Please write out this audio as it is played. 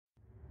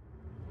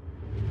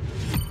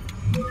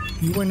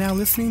You are now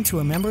listening to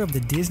a member of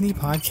the Disney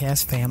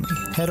Podcast family.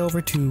 Head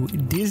over to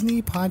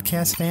Disney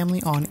Podcast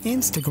Family on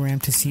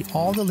Instagram to see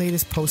all the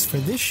latest posts for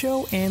this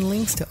show and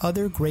links to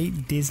other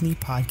great Disney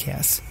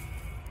podcasts.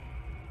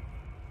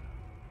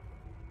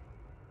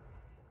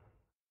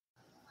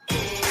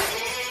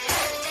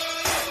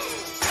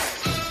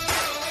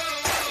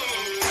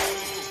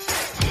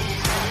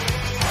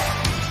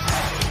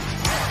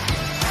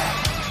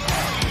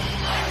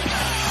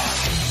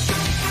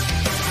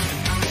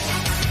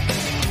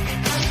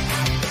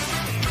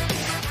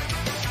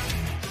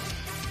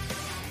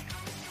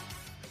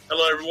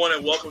 Hello, everyone,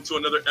 and welcome to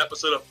another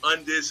episode of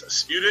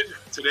UnDIZsputed.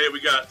 Today,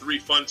 we got three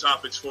fun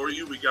topics for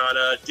you. We got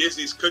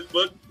Disney's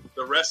Cookbook,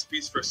 the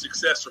recipes for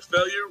success or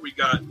failure. We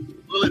got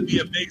Will It Be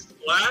a Big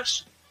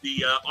Splash,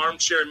 the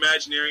armchair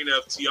imagineering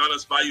of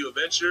Tiana's Bayou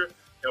Adventure,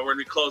 and we're going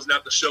to be closing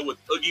out the show with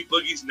Oogie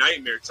Boogie's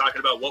Nightmare, talking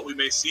about what we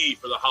may see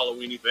for the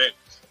Halloween event.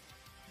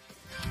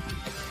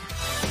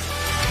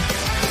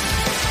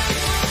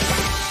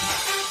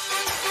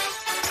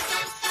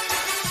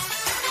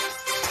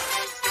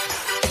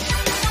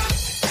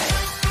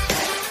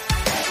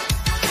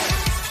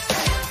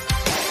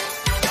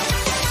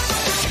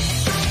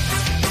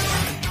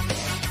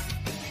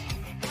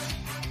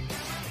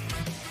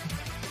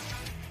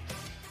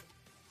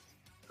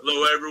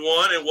 Hello,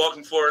 everyone, and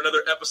welcome for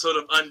another episode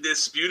of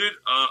UnDIZsputed.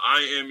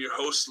 I am your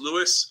host,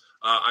 Lewis.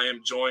 I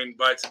am joined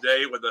by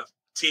today with a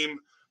team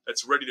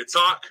that's ready to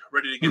talk,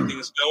 ready to get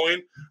things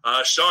going.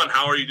 Sean,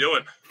 how are you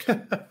doing?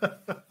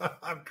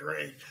 I'm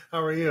great.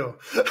 How are you?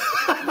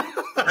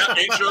 That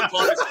intro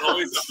part is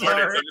always the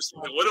hardest. I'm just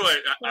like, what do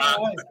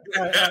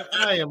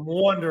I am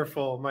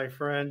wonderful, my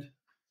friend.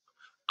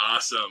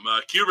 Awesome.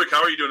 Kubrick,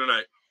 how are you doing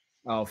tonight?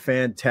 Oh,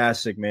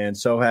 fantastic, man.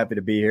 So happy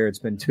to be here. It's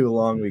been too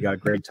long. We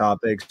got great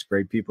topics,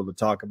 great people to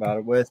talk about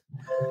it with.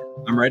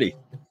 I'm ready.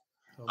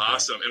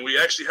 Awesome. And we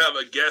actually have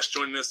a guest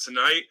joining us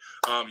tonight.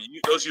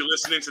 Those of you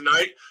listening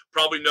tonight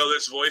probably know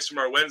this voice from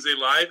our Wednesday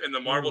Live in the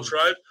Marvel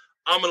Tribe.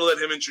 I'm going to let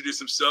him introduce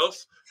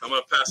himself. I'm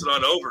going to pass it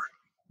on over.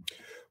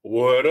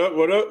 What up,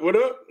 what up, what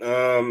up?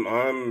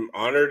 I'm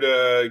honored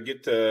to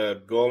get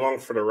to go along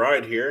for the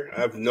ride here.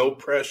 I have no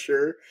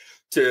pressure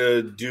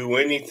to do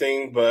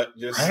anything but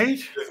just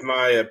give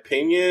my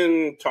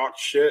opinion, talk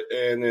shit,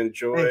 and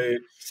enjoy. Hey,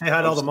 say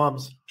hi to all the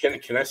moms. Can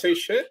I say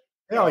shit?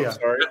 Hell yeah.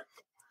 Sorry.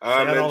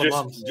 And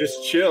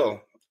just chill.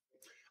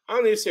 I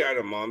don't need to say hi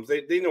to moms.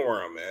 They know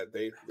where I'm at.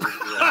 They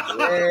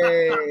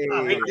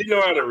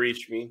know how to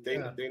reach me. They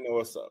know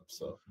what's up.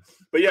 So,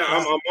 but yeah,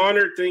 I'm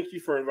honored. Thank you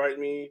for inviting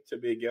me to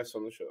be a guest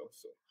on the show.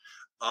 So.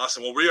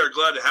 Awesome. Well, we are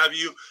glad to have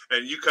you,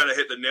 and you kind of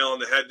hit the nail on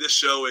the head. This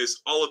show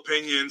is all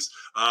opinions.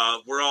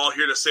 We're all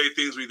here to say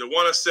things we either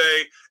want to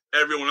say.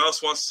 Everyone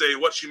else wants to say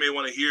what you may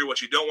want to hear, what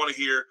you don't want to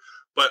hear.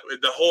 But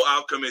the whole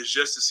outcome is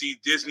just to see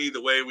Disney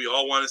the way we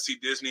all want to see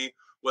Disney,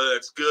 whether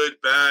it's good,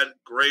 bad,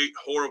 great,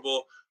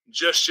 horrible.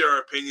 Just share our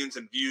opinions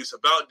and views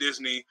about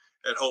Disney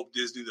and hope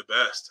Disney the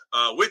best.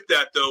 With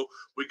that, though,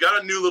 we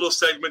got a new little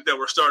segment that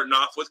we're starting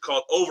off with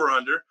called Over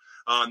Under.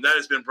 That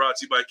has been brought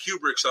to you by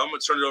Kubrick. So I'm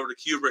going to turn it over to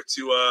Kubrick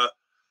to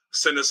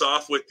send us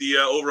off with the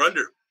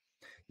over-under.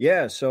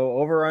 Yeah, so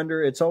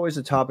over-under, it's always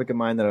a topic of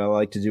mine that I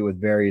like to do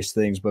with various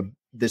things, but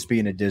this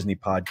being a Disney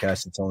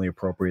podcast, it's only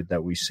appropriate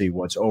that we see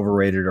what's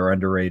overrated or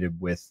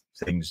underrated with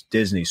things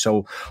Disney.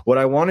 So what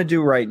I want to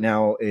do right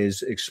now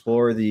is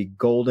explore the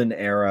golden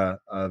era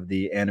of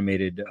the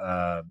animated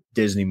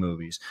Disney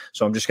movies.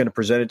 So I'm just going to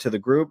present it to the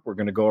group. We're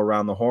going to go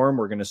around the horn.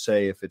 We're going to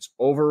say if it's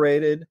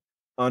overrated,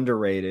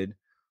 underrated,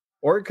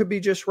 or it could be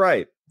just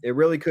right. It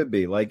really could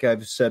be. Like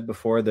I've said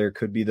before, there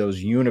could be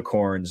those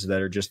unicorns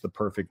that are just the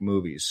perfect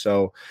movies.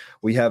 So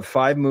we have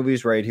 5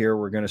 movies right here.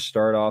 We're going to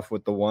start off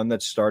with the one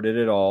that started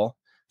it all,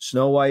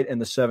 Snow White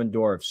and the Seven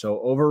Dwarfs. So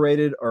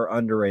overrated or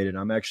underrated?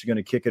 I'm actually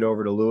going to kick it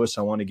over to Lewis.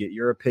 I want to get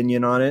your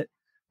opinion on it.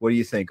 What do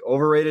you think?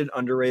 Overrated,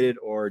 underrated,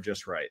 or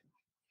just right?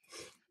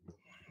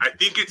 I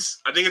think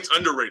it's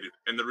underrated.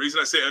 And the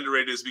reason I say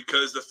underrated is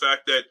because the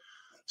fact that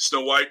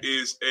Snow White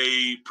is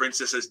a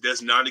princess that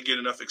does not get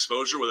enough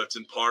exposure, whether it's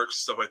in parks,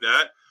 stuff like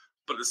that.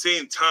 But at the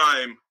same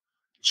time,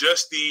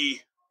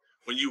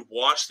 when you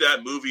watch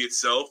that movie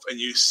itself and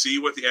you see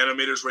what the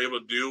animators were able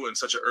to do in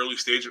such an early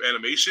stage of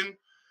animation,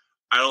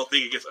 I don't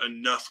think it gets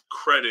enough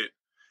credit,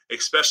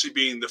 especially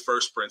being the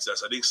first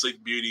princess. I think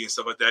Sleeping Beauty and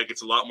stuff like that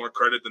gets a lot more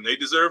credit than they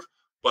deserve,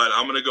 but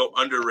I'm going to go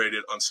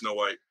underrated on Snow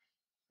White.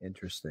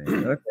 Interesting.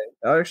 Okay.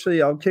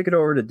 Actually, I'll kick it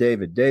over to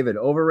David. David,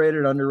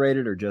 overrated,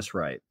 underrated, or just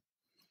right?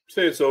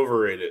 Say it's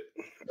overrated.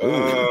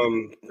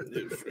 When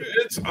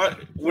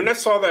I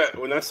saw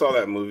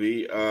that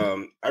movie,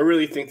 I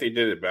really think they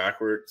did it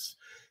backwards.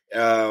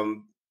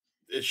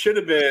 It should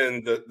have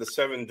been the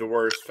Seven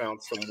Dwarfs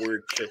found some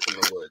weird chick in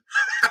the woods,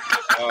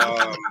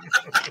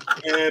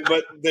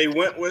 but they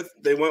went with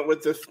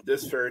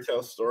this fairy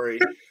tale story.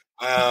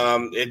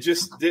 It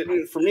just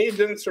didn't, for me, it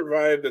didn't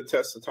survive the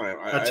test of time.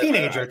 A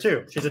teenager,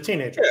 too. She's a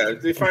teenager. Yeah,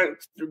 they find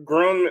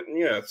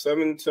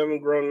seven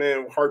grown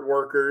men, hard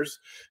workers,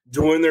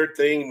 doing their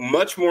thing.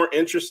 Much more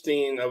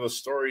interesting of a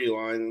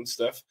storyline and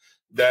stuff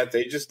that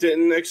they just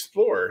didn't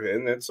explore.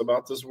 And it's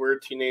about this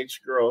weird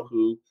teenage girl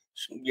who,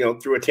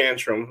 threw a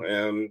tantrum.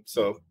 And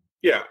so,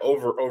 yeah,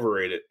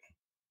 overrated.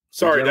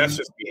 Sorry, that's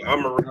just me.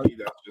 I'm a rookie.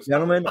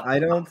 Gentlemen, I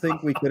don't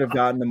think we could have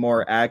gotten a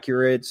more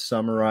accurate,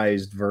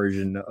 summarized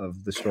version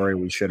of the story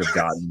we should have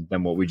gotten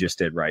than what we just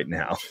did right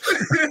now.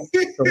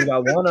 So we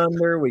got one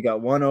under, we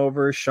got one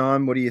over.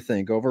 Sean, what do you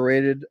think?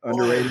 Overrated,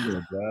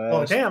 underrated?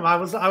 Oh, damn! I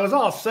was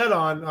all set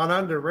on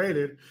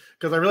underrated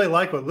because I really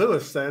like what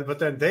Lewis said, but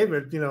then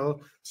David,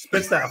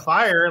 spits that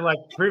fire and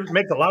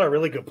makes a lot of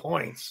really good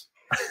points.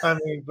 I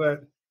mean,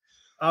 but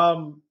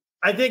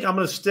I think I'm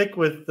going to stick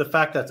with the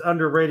fact that's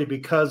underrated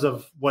because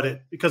of what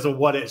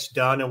it's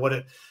done and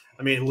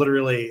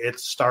literally it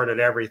started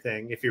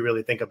everything. If you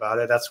really think about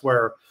it, that's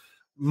where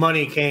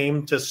money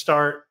came to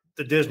start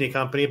the Disney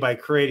company by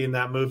creating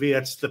that movie.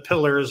 It's the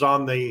pillars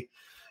on the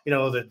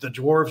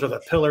dwarves are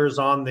the pillars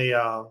on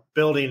the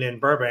building in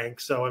Burbank.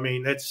 So,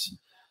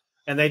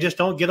 and they just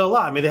don't get a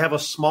lot. They have a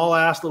small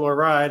ass little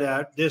ride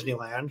at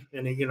Disneyland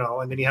and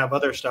then you have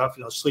other stuff,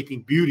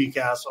 Sleeping Beauty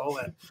Castle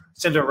and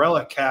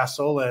Cinderella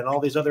Castle and all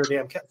these other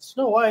damn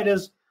Snow White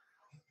is,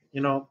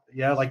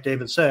 like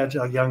David said,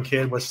 a young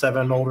kid with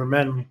 7 older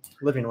men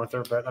living with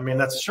her. But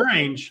that's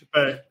strange,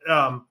 but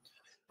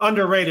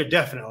underrated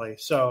definitely.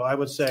 So I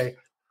would say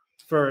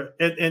for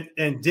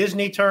in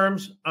Disney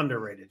terms,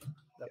 underrated.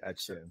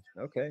 Gotcha.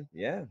 Okay.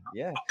 Yeah.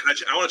 I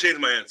want to change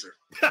my answer.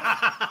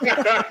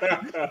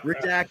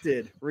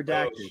 Redacted.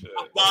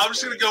 Well, I'm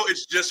just going to go,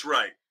 it's just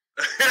right.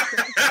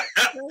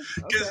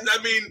 Because,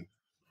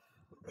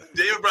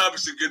 David brought up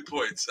some good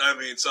points. So I'm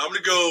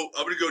going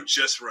to go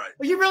just right.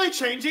 Are you really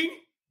changing?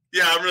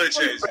 Yeah, I'm really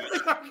changing.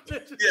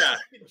 Yeah.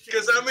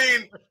 Because,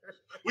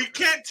 we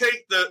can't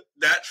take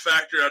that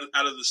factor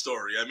out of the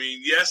story.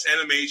 Yes,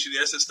 animation.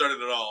 Yes, it started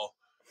it all.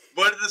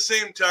 But at the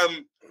same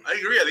time, I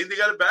agree. I think they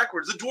got it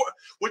backwards.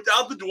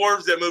 Without the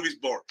dwarves, that movie's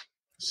boring.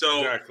 So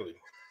exactly.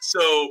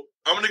 So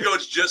I'm going to go.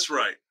 It's just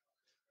right.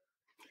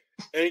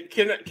 And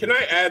can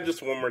I add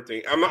just one more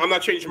thing? I'm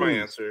not changing my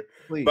answer,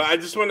 but I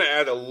just want to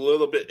add a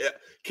little bit.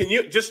 Can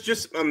you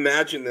just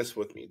imagine this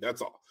with me?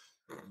 That's all.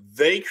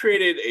 They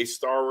created a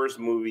Star Wars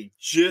movie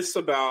just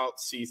about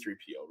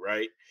C-3PO,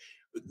 right?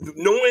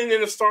 Knowing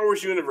in the Star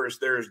Wars universe,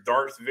 there's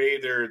Darth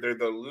Vader, there's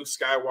the Luke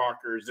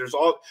Skywalkers,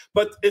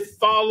 but it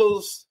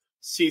follows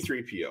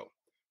C-3PO,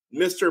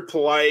 Mr.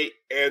 Polite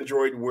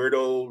android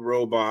weirdo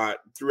robot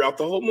throughout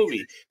the whole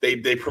movie.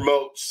 They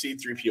promote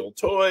C-3PO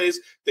toys.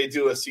 They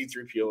do a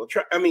C-3PO.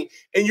 And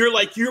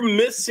you're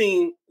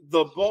missing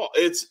the ball.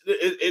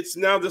 It's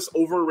now this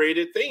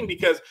overrated thing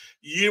because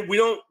we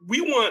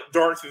want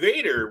Darth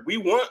Vader. We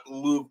want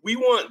Luke. We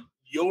want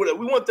Yoda.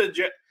 We want the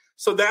jet.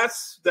 So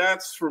that's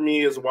for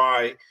me is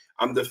why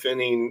I'm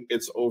defending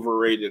its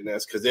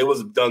overratedness because it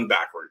was done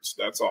backwards.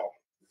 That's all.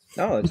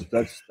 No,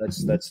 that's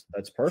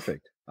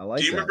perfect. I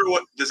like. Do you remember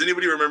does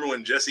anybody remember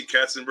when Jesse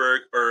Katzenberg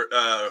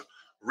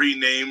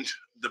renamed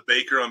the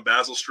baker on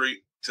Basil Street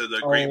to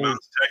the Great Mountain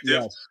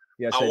Detective?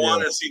 Yes, I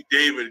want to see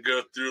David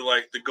go through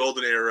the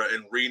golden era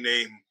and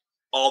rename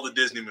all the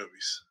Disney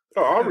movies.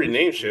 Oh, I'll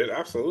rename shit.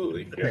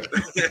 Absolutely. Yeah.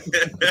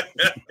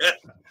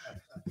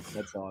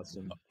 That's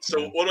awesome.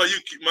 So what about you,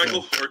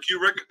 Michael or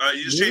Kubrick?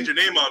 You just changed your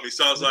name on me,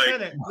 so I was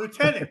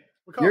Lieutenant.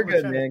 You're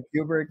good, man.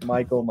 Kubrick,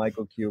 Michael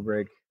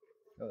Kubrick.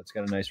 Oh, it's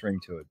got a nice ring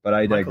to it, but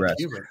I digress.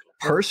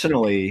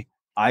 Personally,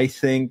 I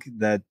think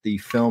that the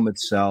film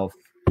itself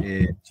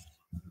is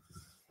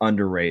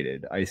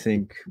underrated. I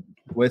think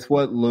with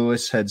what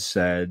Lewis had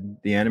said,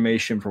 the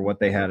animation for what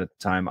they had at the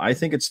time, I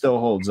think it still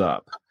holds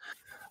up.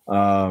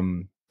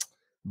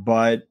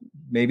 But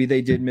maybe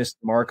they did miss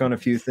the mark on a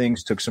few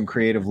things, took some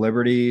creative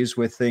liberties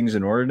with things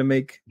in order to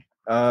make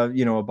a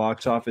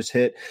box office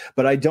hit.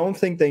 But I don't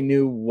think they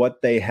knew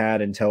what they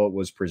had until it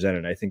was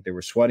presented. I think they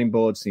were sweating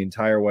bullets the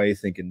entire way,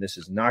 thinking this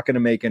is not going to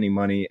make any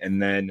money.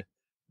 And then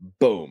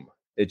boom,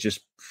 it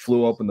just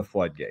flew open the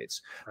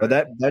floodgates. Right.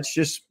 But that's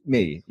just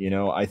me.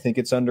 I think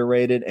it's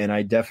underrated, and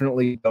I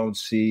definitely don't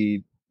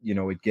see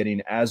it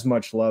getting as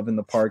much love in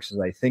the parks as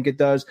I think it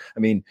does.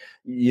 It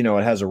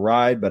has a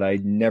ride, but I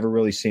never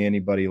really see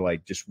anybody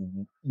just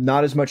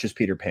not as much as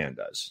Peter Pan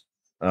does,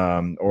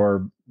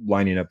 or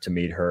lining up to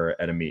meet her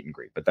at a meet and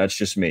greet. But that's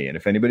just me. And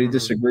if anybody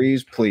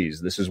disagrees,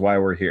 please, this is why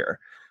we're here.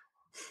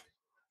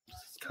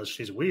 Because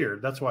she's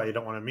weird. That's why you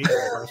don't want to meet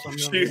her.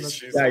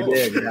 I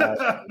did.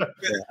 Yeah.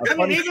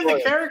 Even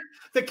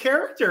the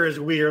character is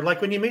weird.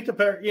 Like when you meet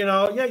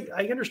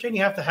I understand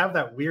you have to have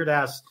that weird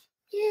ass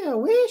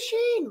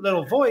wishing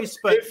little voice,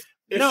 but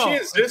if she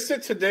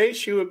existed today,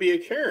 she would be a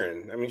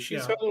Karen.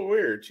 She's hella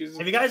weird.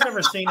 Have you guys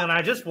ever seen? And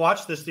I just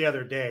watched this the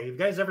other day. Have you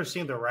guys ever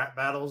seen the rap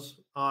battles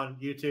on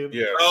YouTube?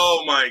 Yeah.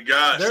 Oh my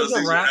gosh. There's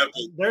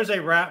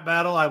a rap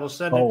battle. I will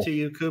send it to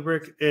you,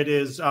 Kubrick. It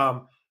is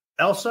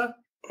Elsa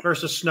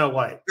versus Snow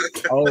White.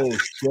 Oh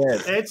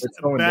shit! It's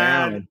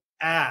bad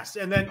ass.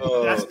 And then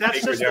that's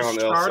just the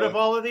start of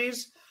all of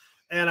these.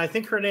 And I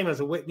think her name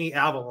is Whitney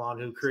Avalon,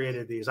 who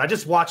created these. I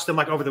just watched them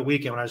over the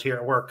weekend when I was here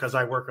at work because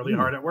I work really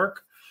hard at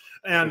work.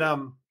 And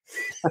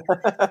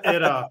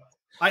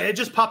It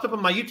just popped up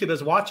on my YouTube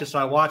as watch it, so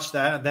I watched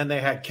that, and then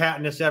they had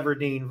Katniss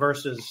Everdeen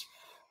versus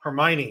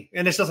Hermione,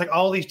 and it's just like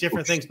all these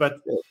different things. But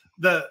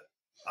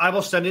I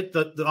will send it.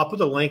 I'll put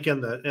the link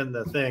in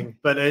the thing,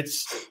 but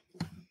it's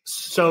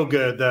so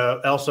good.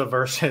 The Elsa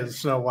versus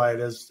Snow White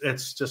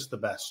it's just the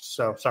best.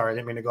 So sorry, I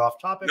didn't mean to go off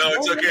topic. No,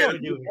 it's okay.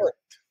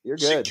 You're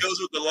good. She kills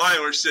with the line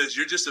where she says,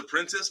 "You're just a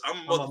princess.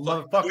 I'm a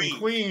motherfucking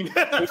queen."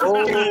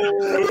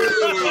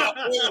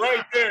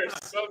 Right there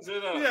sums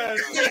it up. Yeah.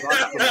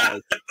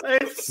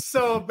 It's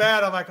so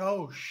bad. I'm like,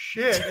 oh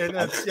shit, and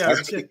that's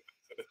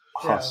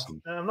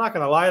Awesome. And I'm not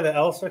gonna lie, the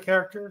Elsa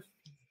character,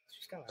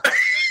 she's kind of.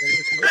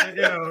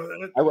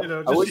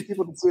 I wish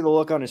people could see the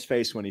look on his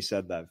face when he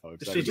said that,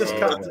 folks. She just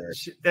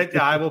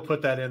I will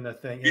put that in the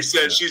thing. He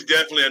said she's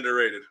definitely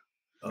underrated.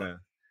 Yeah.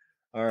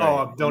 All right.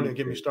 Oh, don't even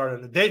get me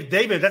started.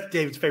 David, that's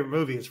David's favorite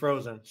movie is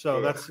Frozen.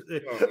 So that's.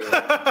 You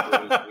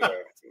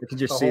can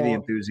just see the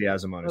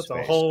enthusiasm on his face.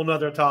 That's a whole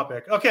nother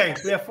topic. Okay,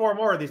 we have 4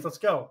 more of these. Let's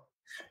go.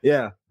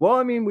 Yeah. Well,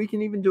 I mean, we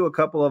can even do a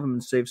couple of them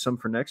and save some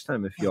for next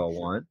time if y'all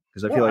want,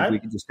 because I feel like we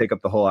could just take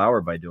up the whole hour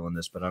by doing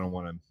this, but I don't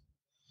want to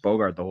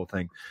bogart the whole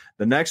thing.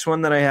 The next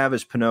one that I have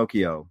is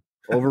Pinocchio.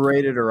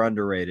 Overrated or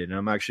underrated? And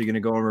I'm actually going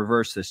to go in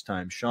reverse this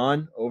time.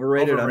 Sean,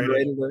 overrated.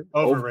 Underrated?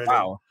 Overrated. Oh,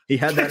 wow. He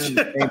had that in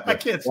the same I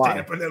can't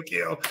stand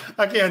Pinocchio.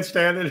 I can't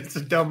stand it. It's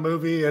a dumb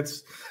movie.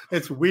 It's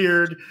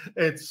weird.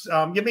 It's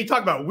give me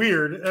talk about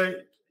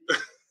weird.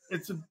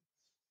 It's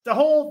the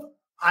whole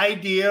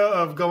idea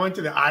of going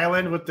to the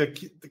island with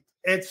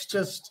it's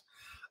just,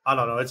 I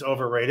don't know. It's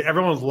overrated.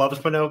 Everyone loves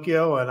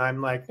Pinocchio, and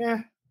I'm like,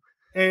 I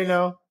mean,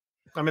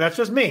 that's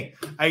just me.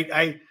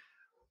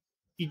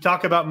 You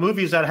talk about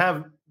movies that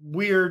have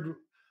weird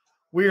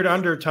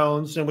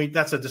undertones, and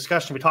that's a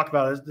discussion we talk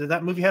about.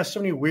 That movie has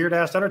so many weird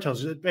ass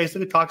undertones. It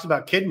basically talks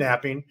about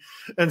kidnapping,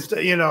 and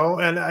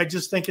and I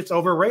just think it's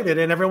overrated.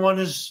 And everyone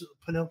is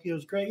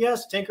Pinocchio's great.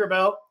 Yes,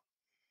 Tinkerbell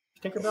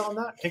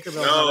not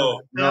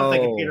Tinkerbell. No, I'm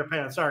thinking Peter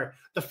Pan. Sorry,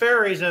 the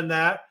fairies in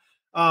that.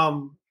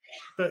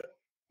 But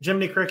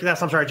Jiminy Cricket. I'm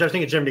sorry, I was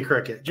thinking Jiminy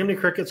Cricket. Jiminy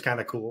Cricket's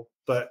kind of cool,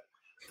 but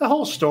the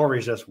whole story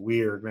is just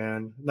weird,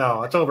 man.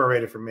 No, it's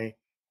overrated for me.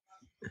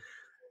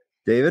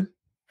 David?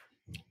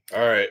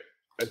 All right.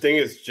 I think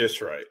it's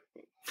just right.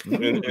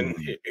 And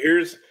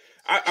here's,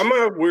 I'm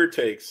going to have weird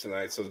takes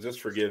tonight, so just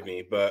forgive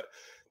me. But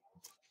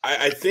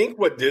I think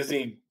what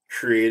Disney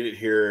created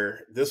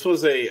here, this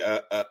was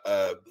a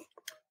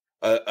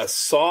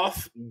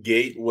soft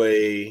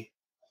gateway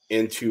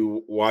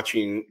into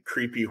watching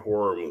creepy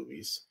horror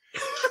movies.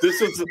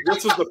 This is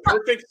the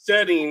perfect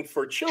setting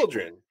for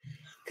children.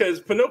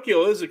 Because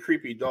Pinocchio is a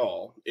creepy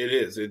doll. It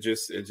is. It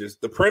just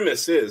the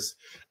premise is,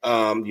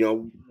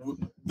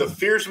 the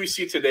fears we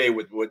see today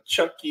with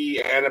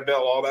Chucky,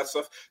 Annabelle, all that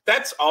stuff,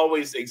 that's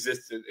always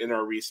existed in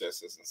our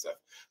recesses and stuff.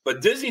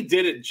 But Disney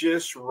did it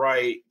just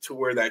right to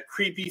where that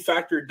creepy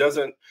factor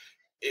doesn't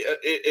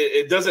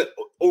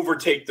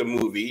overtake the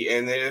movie,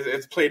 and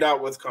it's played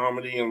out with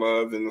comedy and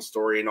love and the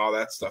story and all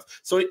that stuff.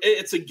 So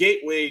it's a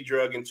gateway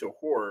drug into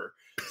horror.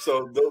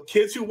 So the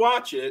kids who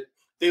watch it,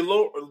 they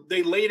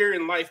later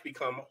in life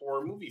become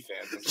horror movie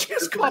fans.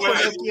 Just call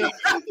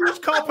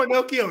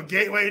Pinocchio a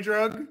gateway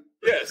drug.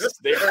 Yes,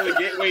 they are the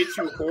gateway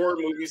to horror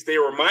movies. They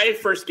were my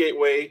first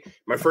gateway,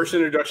 my first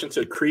introduction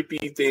to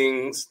creepy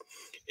things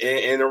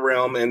in a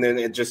realm, and then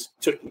it just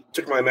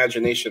took my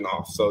imagination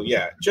off. So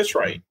yeah, just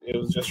right. It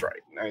was just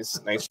right. Nice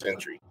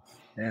entry.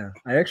 Yeah,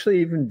 I actually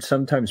even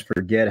sometimes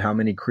forget how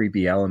many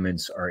creepy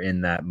elements are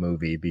in that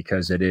movie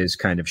because it is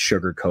kind of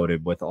sugar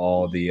coated with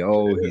all the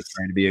he's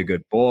trying to be a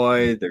good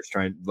boy. There's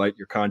trying to let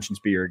your conscience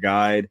be your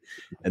guide,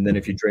 and then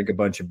if you drink a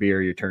bunch of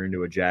beer, you turn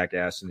into a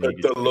jackass. And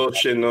put the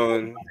lotion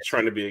on,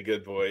 trying to be a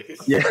good boy.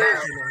 Yeah,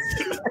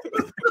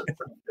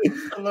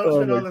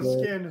 lotion on the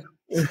skin.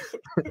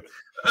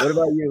 What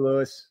about you,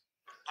 Lewis?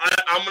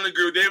 I'm going to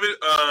agree with David.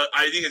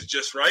 I think it's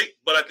just right,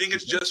 but I think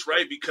it's just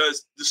right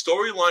because the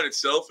storyline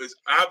itself is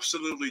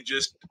absolutely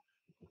just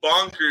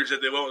bonkers that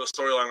they went with a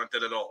storyline like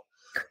that at all.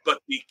 But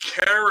the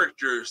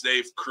characters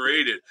they've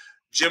created,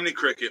 Jiminy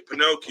Cricket,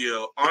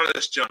 Pinocchio,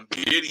 Honest John,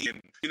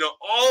 Gideon,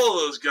 all of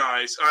those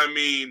guys, I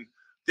mean,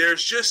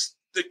 there's just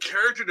the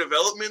character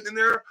development in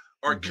there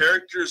are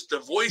characters,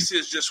 the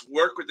voices just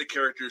work with the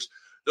characters.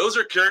 Those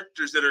are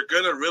characters that are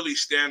going to really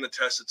stand the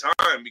test of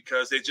time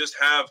because they just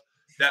have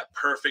that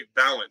perfect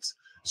balance.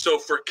 So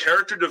for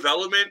character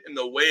development and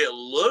the way it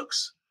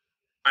looks,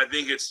 I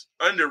think it's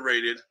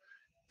underrated.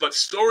 But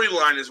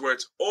storyline is where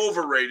it's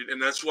overrated,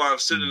 and that's why I'm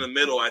sitting in the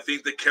middle. I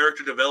think the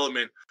character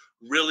development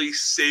really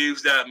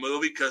saves that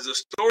movie because the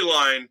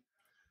storyline,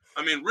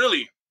 I mean,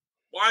 really,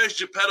 why is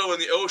Geppetto in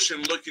the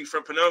ocean looking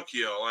for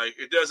Pinocchio? Like,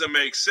 it doesn't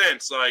make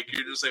sense. Like,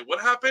 you're just like,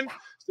 what happened?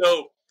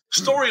 So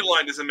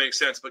storyline doesn't make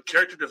sense, but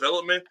character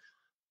development,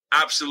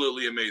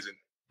 absolutely amazing.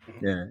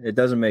 Yeah, it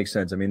doesn't make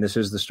sense. I mean, this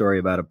is the story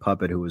about a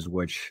puppet who was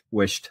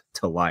wished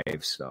to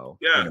life. So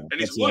yeah, and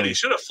he's wood. He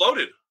should have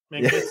floated.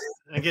 And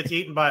gets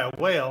eaten by a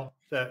whale.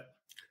 But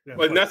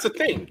that's the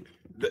thing.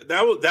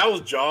 That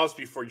was Jaws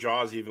before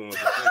Jaws even was a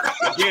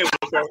thing. Again,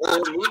 with that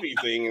whole movie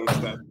thing and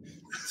stuff.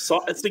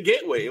 So it's the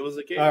gateway. It was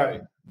a gateway. All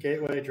right.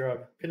 Gateway drug.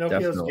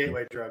 Pinocchio's Definitely.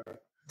 gateway drug.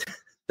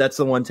 That's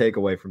the one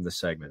takeaway from the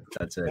segment.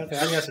 That's it. I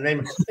think that's the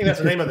name. I think that's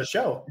the name of the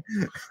show.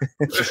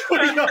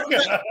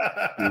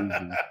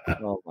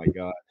 Oh my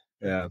god!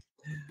 Yeah.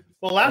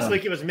 Well, last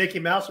week it was Mickey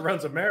Mouse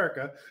Runs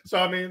America. So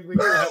I mean, we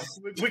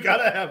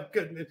gotta have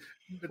good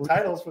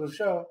titles for the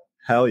show.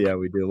 Hell yeah,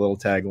 we do little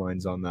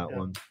taglines on that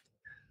one.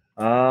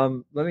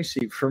 Let me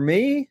see. For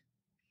me,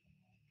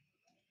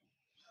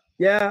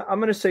 yeah, I'm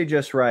gonna say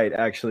just right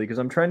actually, because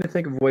I'm trying to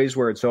think of ways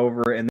where it's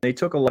over, and they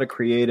took a lot of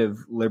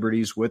creative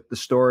liberties with the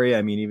story.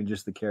 I mean, even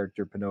just the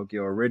character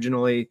Pinocchio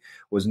originally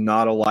was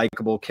not a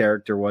likable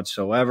character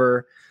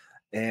whatsoever,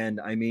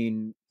 and I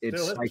mean,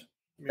 it's like.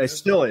 It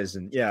still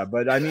isn't, yeah.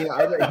 But I mean,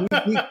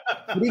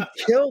 he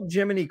killed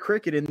Jiminy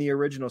Cricket in the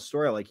original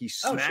story. Like he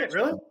smashed. Oh shit!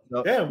 Really?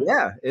 So,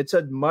 yeah. It's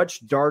a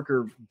much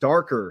darker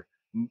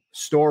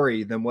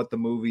story than what the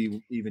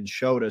movie even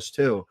showed us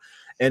too.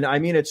 And I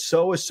mean, it's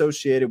so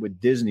associated with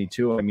Disney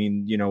too. I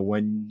mean, you know,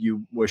 When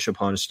You Wish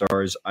Upon a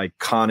Star is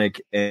iconic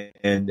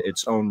and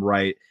its own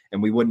right,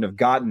 and we wouldn't have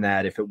gotten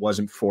that if it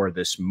wasn't for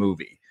this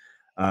movie.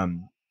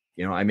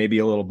 You know, I may be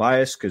a little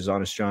biased because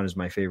Honest John is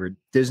my favorite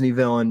Disney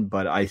villain,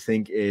 but I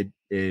think it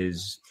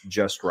is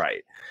just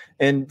right.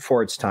 And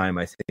for its time,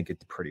 I think it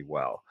did pretty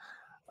well.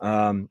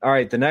 All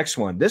right, the next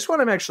one. This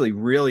one I'm actually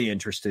really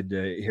interested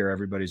to hear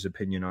everybody's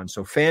opinion on.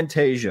 So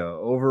Fantasia,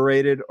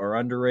 overrated or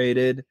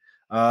underrated?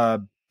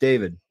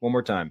 David, one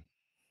more time.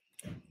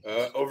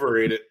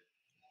 Overrated.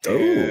 Oh.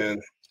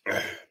 And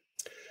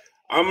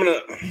I'm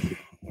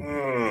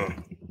gonna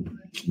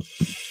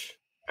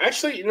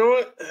actually, you know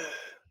what?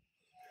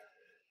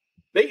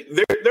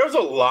 There's a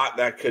lot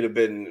that could have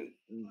been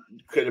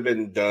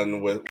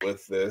done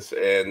with this,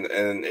 and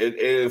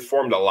it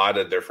formed a lot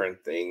of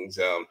different things.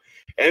 And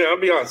I'll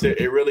be honest,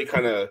 it really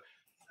kind of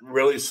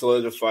really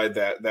solidified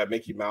that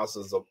Mickey Mouse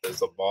is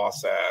a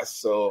boss ass.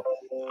 So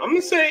I'm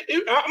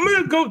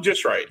gonna go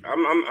just right.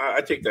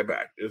 I take that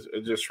back. It's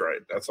just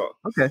right. That's all.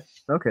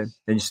 Okay.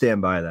 And you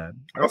stand by that.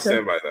 I'll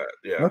stand by that.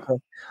 Yeah. Okay.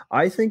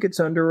 I think it's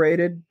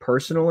underrated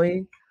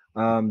personally.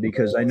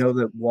 Because I know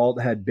that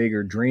Walt had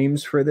bigger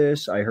dreams for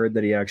this. I heard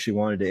that he actually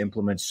wanted to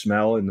implement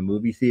smell in the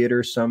movie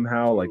theater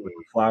somehow, like with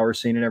the flower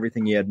scene and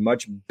everything. He had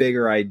much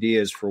bigger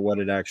ideas for what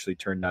it actually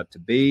turned out to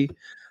be.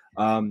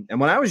 And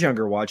when I was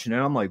younger watching it,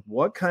 I'm like,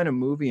 what kind of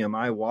movie am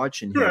I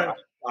watching here? Right.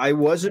 I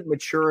wasn't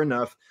mature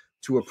enough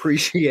to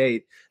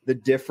appreciate the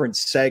different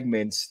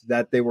segments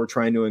that they were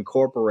trying to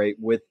incorporate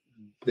with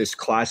this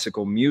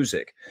classical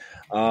music.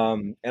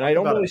 And I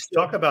don't really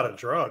talk about a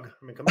drug.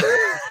 I mean, come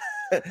on.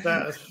 Like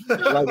I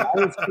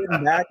was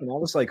sitting back and I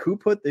was like, who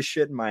put this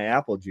shit in my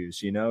apple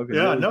juice, you know?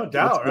 Yeah, no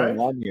doubt, what's going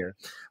on here?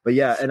 But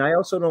yeah, and I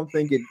also don't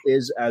think it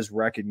is as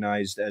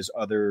recognized as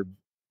other,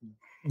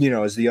 you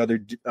know, as the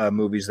other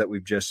movies that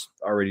we've just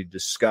already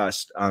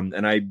discussed.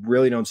 And I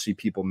really don't see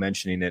people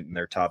mentioning it in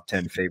their top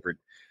 10 favorite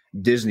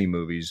Disney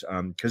movies.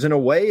 Because in a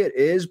way it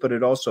is, but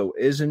it also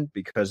isn't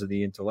because of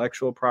the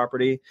intellectual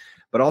property.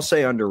 But I'll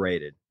say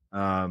underrated.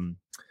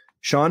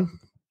 Sean?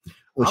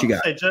 What you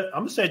got? I'm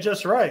gonna say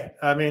just right.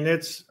 I mean,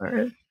 it's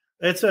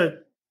a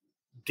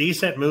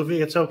decent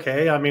movie. It's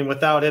okay. I mean,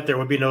 without it, there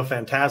would be no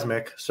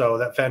Phantasmic. So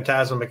that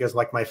Phantasmic is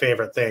like my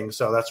favorite thing.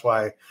 So that's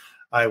why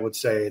I would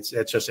say it's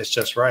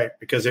just right,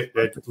 because it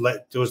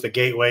was the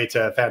gateway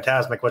to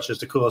Phantasmic, which is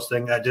the coolest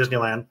thing at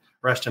Disneyland.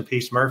 Rest in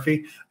peace,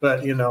 Murphy.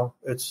 But you know,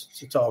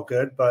 it's all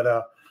good.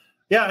 But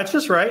yeah, it's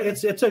just right.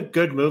 It's a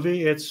good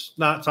movie. It's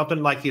not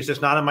something like it's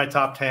just not in my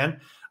top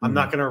 10. I'm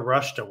not going to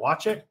rush to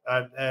watch it.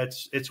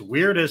 It's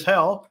weird as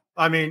hell.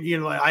 I mean, you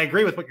know, I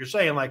agree with what you're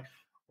saying. Like,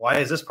 why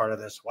is this part of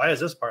this? Why is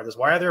this part of this?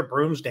 Why are there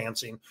brooms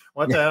dancing?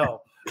 What the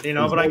hell? You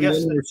know, but I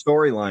guess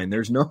storyline.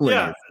 There's no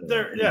linear.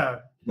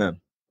 No.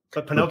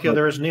 But Pinocchio,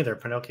 there isn't either.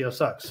 Pinocchio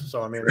sucks.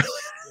 So I mean,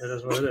 it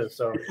is what it is.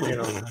 So you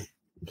know,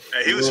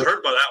 hey, he was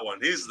hurt by that one.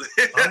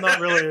 I'm not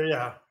really,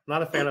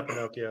 not a fan of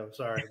Pinocchio.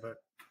 Sorry, but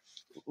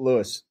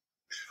Lewis.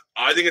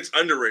 I think it's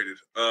underrated.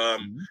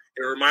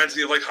 It reminds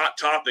me of like Hot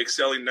Topic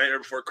selling Nightmare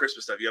Before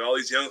Christmas stuff. You got all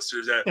these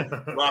youngsters that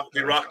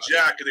rock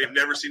Jack, and they've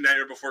never seen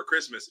Nightmare Before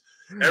Christmas.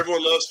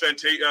 Everyone loves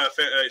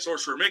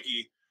Sorcerer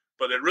Mickey,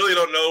 but they really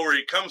don't know where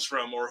he comes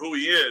from or who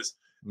he is.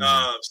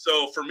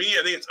 So for me,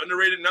 I think it's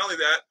underrated. Not only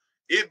that,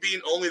 it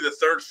being only the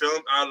third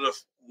film out of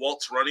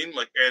Walt's running,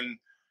 and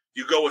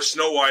you go with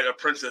Snow White, a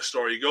princess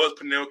story. You go with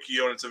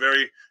Pinocchio, and it's a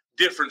very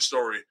different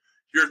story.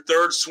 Your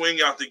third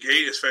swing out the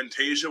gate is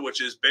Fantasia,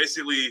 which is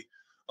basically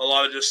a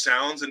lot of just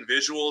sounds and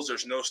visuals.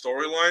 There's no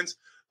storylines.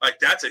 Like,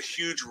 that's a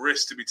huge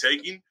risk to be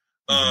taking.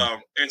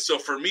 And so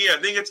for me, I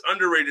think it's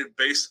underrated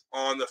based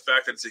on the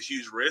fact that it's a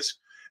huge risk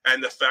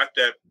and the fact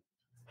that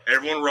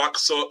everyone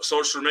rocks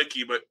Sorcerer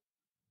Mickey, but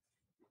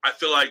I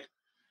feel like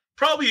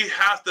probably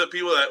half the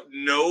people that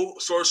know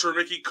Sorcerer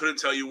Mickey couldn't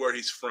tell you where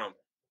he's from.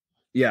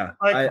 Yeah,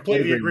 I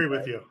completely agree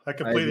with you. I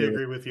completely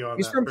agree with you on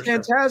he's that. He's from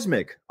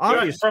Phantasmic. Sure.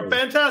 Obviously. He's from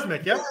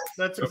Phantasmic. Yeah,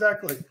 that's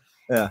exactly.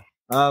 Yeah.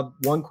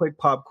 One quick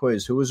pop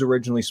quiz. Who was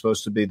originally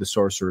supposed to be the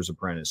Sorcerer's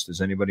Apprentice?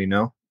 Does anybody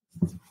know?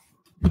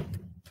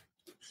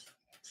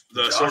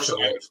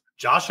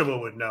 Joshua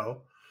would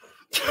know.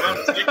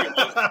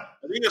 I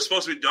think it's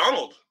supposed to be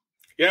Donald.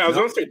 Yeah, I was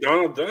going to say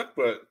Donald Duck,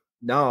 but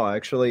no,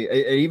 actually,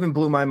 it even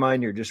blew my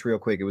mind here. Just real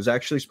quick, it was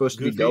actually supposed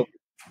to be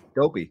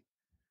Dopey.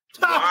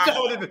 Wow. That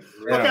would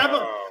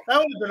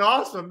have been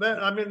awesome.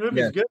 The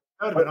movie's good.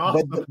 That would have been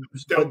awesome. But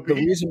the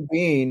reason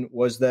being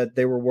was that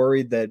they were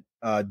worried that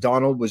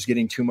Donald was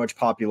getting too much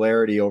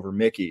popularity over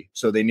Mickey,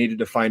 so they needed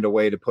to find a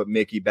way to put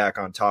Mickey back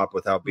on top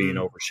without being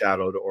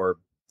overshadowed or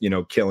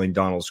killing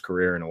Donald's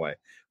career in a way.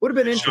 Would have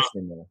been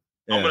interesting though.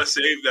 Yeah. I'm going to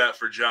save that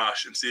for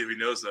Josh and see if he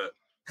knows that.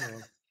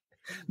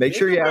 Make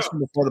sure you ask him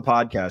before the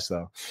podcast,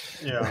 though.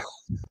 Yeah.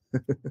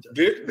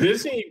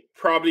 Disney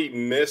probably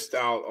missed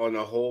out on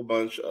a whole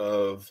bunch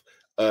of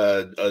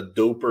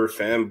doper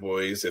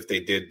fanboys if they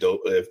did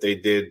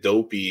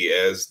Dopey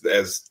as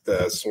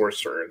the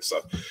sorcerer and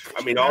stuff.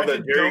 I mean, all the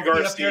Jerry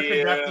Garcia,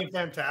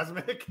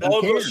 Fantasmic,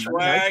 all the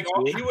swag.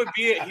 He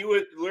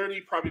would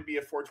literally probably be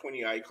a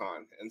 420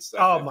 icon and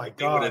stuff. Oh my god,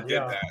 he would have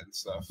did that and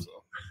stuff.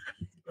 So.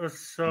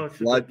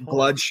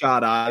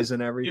 Bloodshot eyes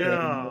and everything.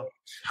 Yeah.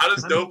 How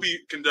does Dopey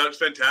conduct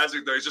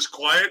Fantasmic though? He's just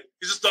quiet.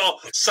 He's just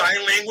all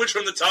sign language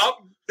from the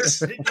top.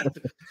 Just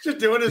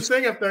doing his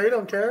thing up there. He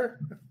don't care.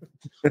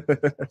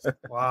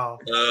 Wow.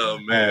 Oh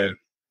man.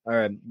 All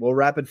right. We'll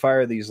rapid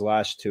fire these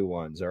last two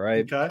ones. All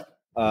right. Okay.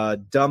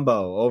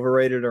 Dumbo,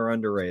 overrated or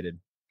underrated?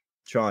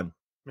 Sean.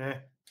 Meh.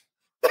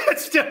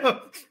 It's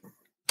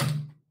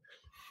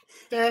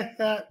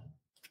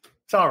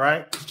all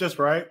right. It's just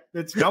right.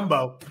 It's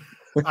Dumbo.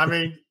 I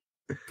mean,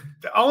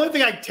 the only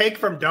thing I take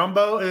from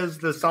Dumbo is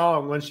the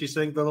song when she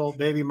sings the little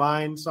Baby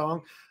Mine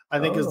song. I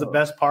think is the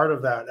best part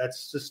of that.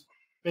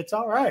 It's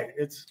all right.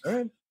 It's all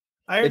right.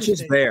 It's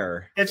just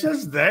there. It's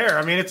just there.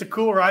 I mean, it's a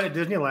cool ride at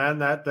Disneyland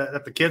that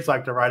the kids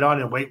like to ride on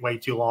and wait way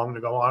too long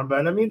to go on.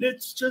 But I mean,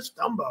 it's just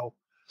Dumbo.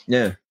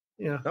 Yeah.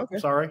 Yeah. Okay.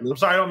 Sorry. I'm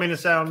sorry. I don't mean to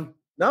sound.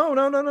 No.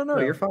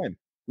 You're fine.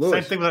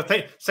 Lewis.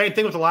 Same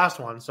thing with the last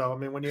one. So I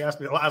mean, when you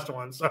asked me the last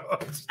one, so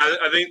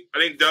I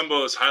think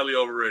Dumbo is highly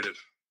overrated.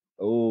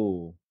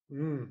 Oh,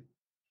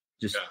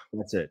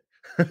 that's it.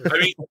 I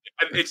mean,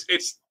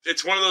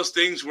 it's one of those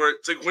things where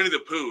it's like Winnie the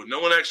Pooh. No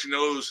one actually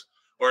knows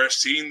or has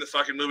seen the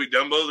fucking movie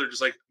Dumbo. They're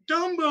just like,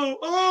 Dumbo,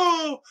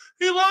 oh,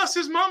 he lost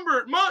his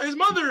mother.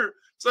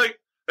 It's like,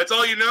 that's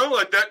all you know?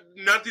 Like that,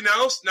 nothing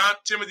else?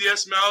 Not Timothy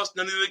S. Mouse,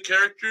 none of the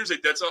characters?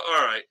 Like that's all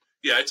right.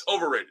 Yeah, it's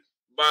overrated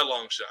by a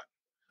long shot.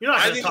 You're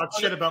not going to talk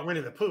shit about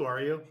Winnie the Pooh,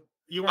 are you?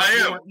 You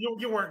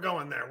weren't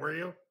going there, were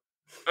you?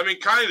 I mean,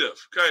 kind of.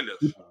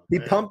 He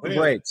pumped the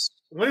brakes.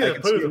 Winnie the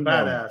Pooh's a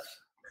badass.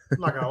 I'm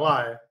not going to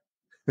lie.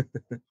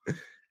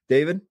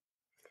 David?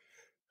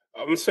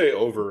 I'm gonna say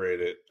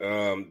overrated.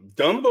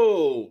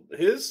 Dumbo,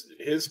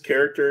 his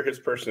character, his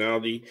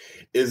personality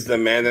is the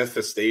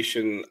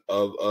manifestation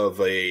of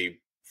a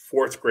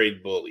fourth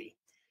grade bully.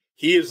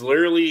 He is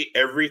literally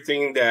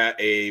everything that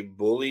a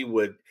bully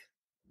would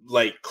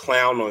like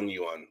clown on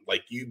you on,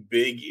 like you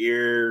big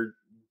ear,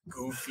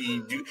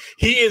 goofy dude.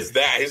 He is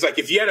that. He's like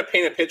if you had to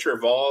paint a picture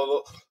of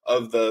all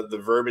of the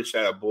verbiage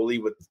that a bully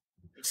would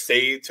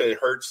say to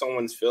hurt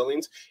someone's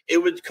feelings, it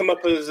would come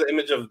up as an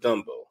image of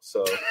Dumbo.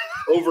 So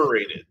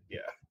overrated.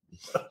 Yeah.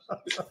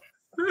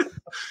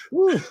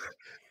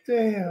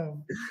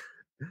 Damn.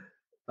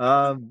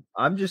 I'm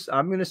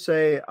gonna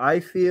say I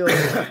feel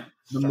the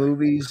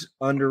movie's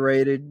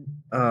underrated.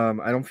 I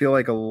don't feel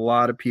like a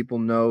lot of people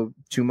know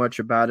too much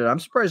about it. I'm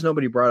surprised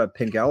nobody brought up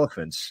Pink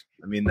Elephants.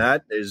 I mean,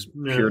 that is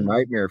pure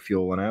nightmare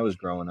fuel when I was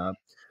growing up.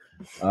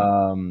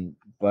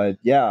 But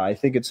yeah, I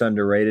think it's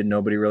underrated.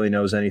 Nobody really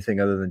knows anything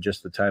other than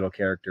just the title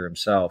character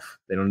himself.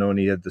 They don't know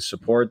any of the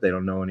support. They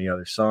don't know any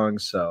other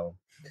songs. So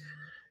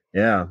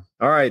yeah.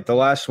 All right. The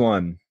last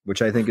one,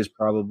 which I think is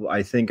probably,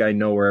 I think I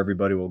know where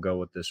everybody will go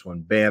with this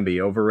one.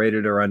 Bambi,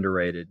 overrated or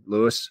underrated?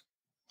 Lewis?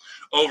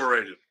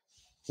 Overrated.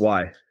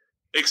 Why?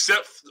 So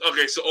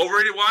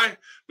overrated. Why?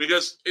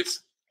 Because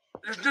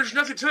there's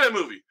nothing to that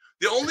movie.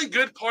 The only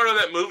good part of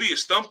that movie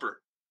is Thumper.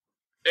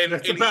 And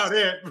that's about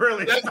it,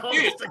 really. That's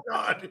honest to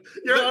God.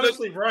 You're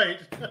honestly right.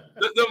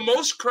 The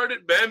most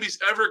credit Bambi's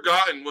ever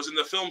gotten was in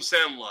the film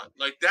Sandlot.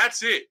 Like,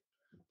 that's it.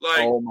 Like,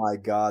 oh my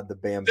God, the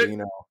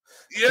Bambino.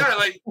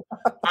 Like,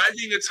 I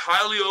think it's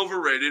highly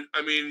overrated.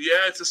 I mean,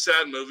 yeah, it's a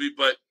sad movie,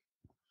 but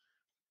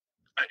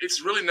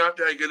it's really not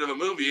that good of a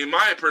movie, in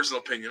my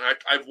personal opinion.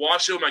 I've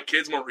watched it with my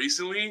kids more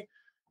recently,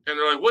 and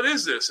they're like, what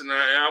is this? And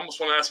I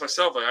almost want to ask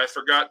myself, like, I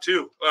forgot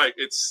too. Like,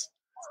 It's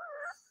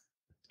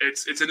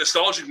a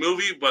nostalgic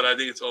movie, but I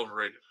think it's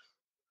overrated.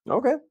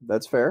 Okay,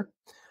 that's fair.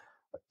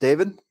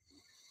 David?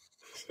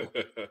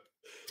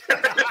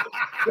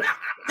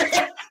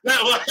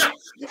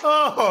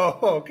 Oh,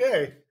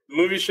 okay. The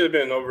movie should have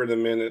been over the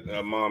minute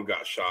mom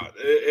got shot.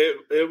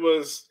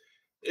 It's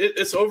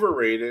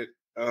overrated.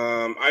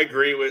 I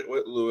agree with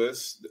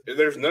Lewis.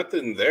 There's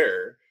nothing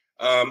there.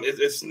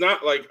 It's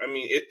not like, I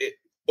mean,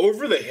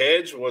 Over the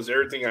Hedge was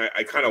everything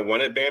I kind of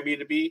wanted Bambi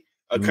to be.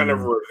 A kind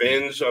of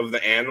revenge of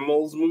the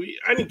animals movie.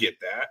 I didn't get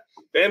that.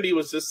 Bambi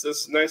was just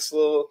this nice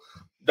little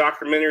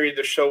documentary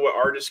to show what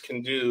artists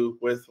can do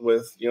with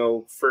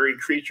furry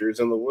creatures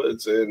in the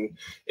woods, and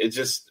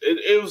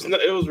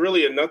it was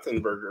really a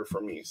nothing burger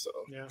for me. So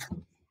Yeah.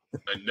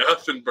 A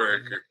nothing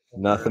burger.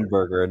 Nothing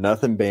burger, a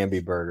nothing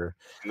Bambi burger.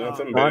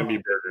 Nothing Bambi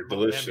burger,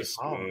 delicious.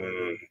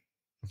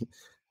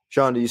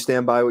 Sean, do you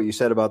stand by what you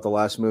said about the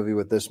last movie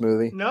with this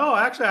movie? No,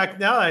 actually,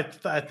 now that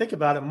I think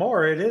about it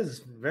more, it is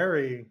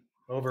very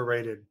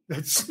overrated.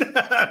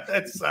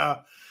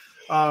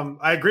 I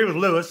agree with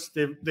Lewis.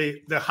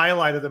 The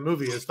highlight of the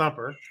movie is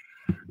Thumper.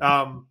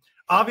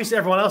 Obviously,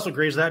 everyone else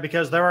agrees with that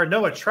because there are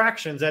no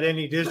attractions at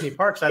any Disney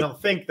parks, I don't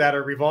think, that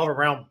are revolve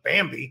around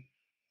Bambi.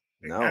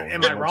 No.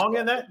 Am I wrong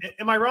in that?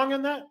 Am I wrong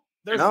in that?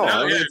 No,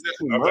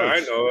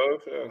 I know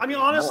of. Yeah. I mean,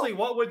 honestly,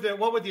 what would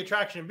the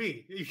attraction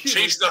be?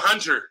 Chase the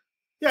hunter.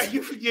 Yeah,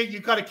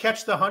 you got to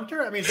catch the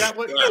hunter. I mean,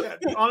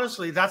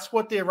 honestly, that's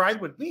what the ride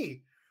would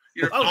be.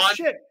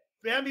 Shit,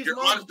 Bambi's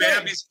on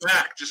Bambi's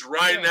back, just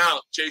riding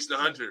out, chasing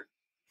the hunter.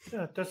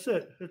 Yeah, that's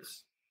it.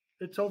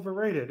 It's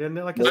overrated, and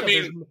like I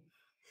mean,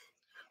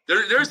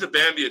 there's the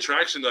Bambi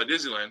attraction though at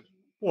Disneyland.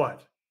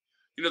 What?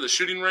 You know the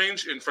shooting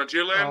range in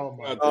Frontierland? Oh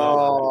my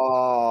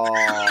God.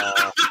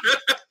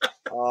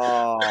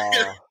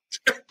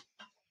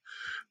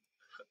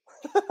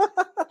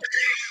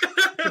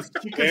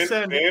 You can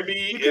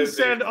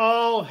send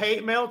all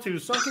hate mail to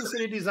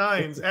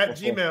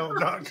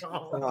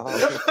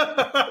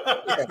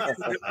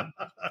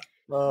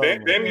sunkencitydesigns@gmail.com.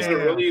 Bambi's a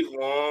really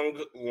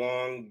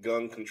long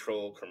gun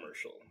control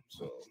commercial.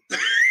 So I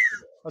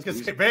was going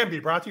to say Bambi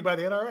brought to you by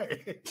the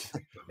NRA.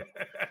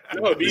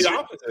 No, it'd be the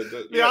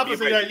opposite. The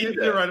opposite. Yeah,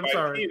 you're right. I'm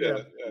sorry.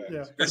 Yeah.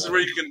 This is where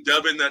you can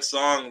dub in that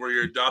song where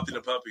you're adopting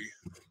a puppy.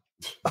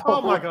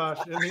 Oh my gosh!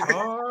 In the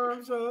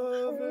arms of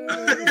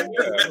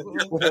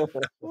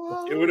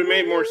it would have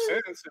made more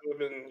sense. It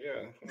would have been,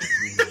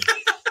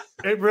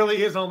 It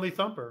really is only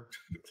Thumper.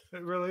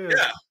 It really is.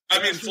 Yeah,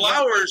 I mean,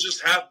 Flower is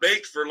just half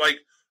baked for like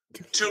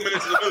 2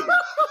 minutes of the movie.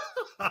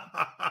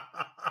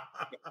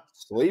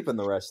 Sleeping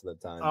the rest of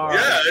the time.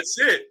 Yeah, that's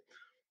it.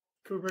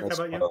 Kubrick, how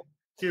about you?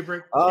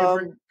 Kubrick.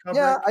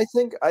 Yeah, I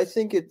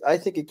think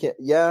it can.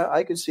 Yeah,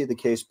 I could see the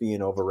case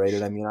being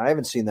overrated. I mean, I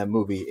haven't seen that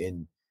movie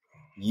in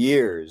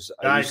years.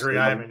 I agree.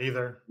 I haven't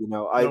either. You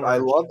know,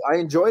 I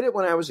enjoyed it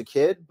when I was a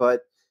kid,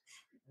 but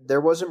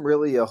there wasn't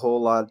really a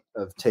whole lot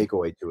of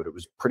takeaway to it. It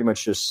was pretty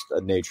much just a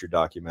nature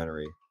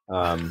documentary.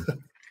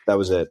 That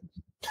was it.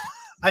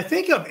 I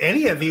think of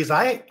any of these,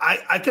 I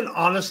can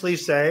honestly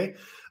say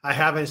I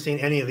haven't seen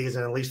any of these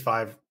in at least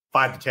 5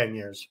 to 10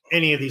 years.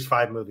 Any of these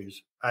 5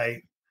 movies.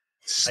 I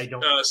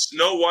don't.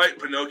 Snow White,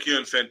 Pinocchio,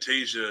 and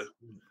Fantasia.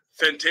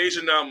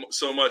 Fantasia not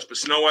so much, but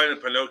Snow White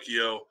and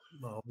Pinocchio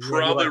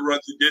probably run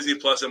through Disney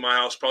Plus at my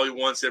house probably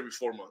once every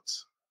 4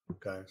 months.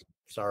 Okay,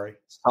 sorry.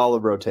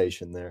 Solid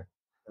rotation there.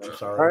 I'm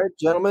sorry. All right,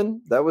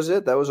 gentlemen, that was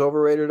it. That was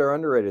overrated or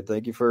underrated.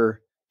 Thank you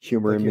for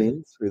humoring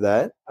me through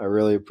that. I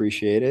really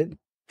appreciate it.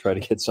 Try to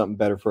get something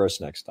better for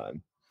us next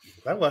time.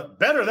 That was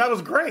better. That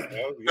was great.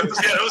 Yeah,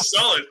 that was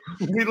solid.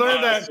 We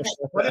learned that.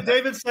 What did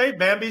David say?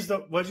 Bambi's the.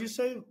 What did you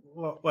say?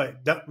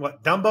 What?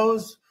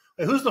 Dumbo's?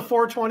 Who's the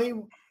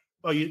 420?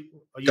 Dopey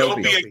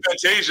and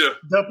Fantasia.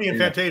 Dopey and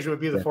Fantasia would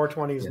be the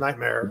 420's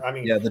nightmare. I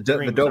mean, the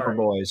Doper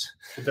Boys.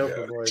 The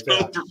Doper Boys.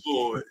 Doper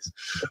Boys.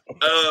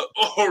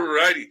 All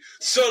righty.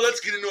 So let's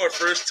get into our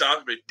first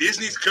topic: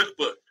 Disney's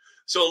Cookbook.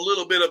 So a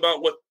little bit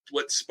about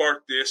what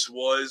sparked this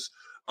was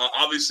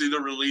obviously the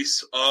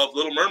release of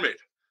Little Mermaid,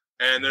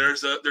 and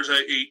there's I'm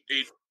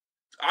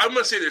going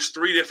to say there's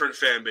 3 different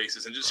fan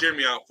bases, and just hear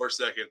me out for a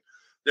second.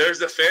 There's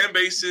the fan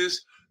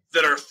bases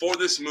that are for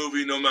this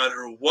movie, no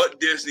matter what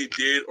Disney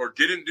did or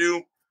didn't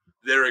do,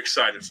 they're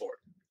excited for it.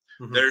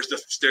 Mm-hmm. There's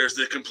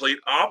the complete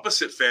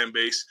opposite fan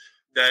base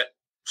that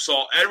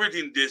saw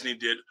everything Disney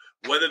did,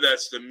 whether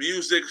that's the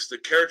music, the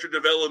character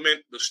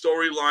development, the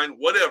storyline,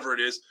 whatever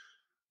it is,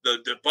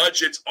 the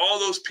budgets, all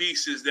those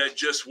pieces that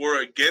just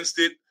were against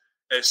it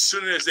as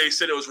soon as they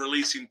said it was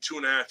releasing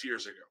 2.5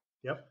 years ago.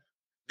 Yep.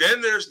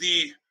 Then there's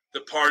the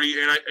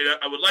party, and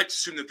I would like to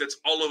assume that that's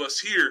all of us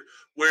here,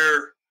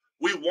 where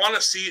we want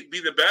to see it be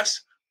the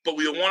best, but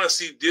we want to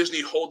see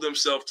Disney hold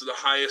themselves to the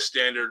highest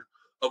standard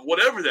of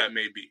whatever that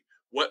may be.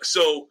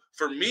 So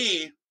for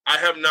me, I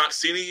have not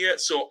seen it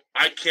yet, so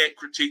I can't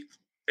critique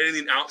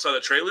anything outside the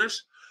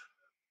trailers.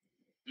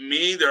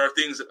 There are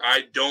things that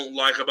I don't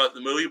like about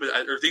the movie, but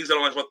there are things I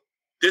don't like about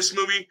this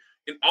movie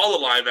in all the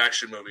live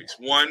action movies.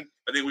 One,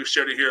 I think we've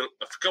shared it here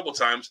a couple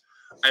times.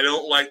 I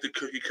don't like the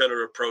cookie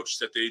cutter approach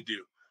that they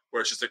do,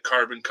 where it's just a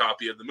carbon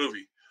copy of the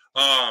movie.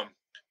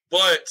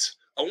 But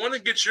I want to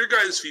get your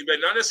guys' feedback,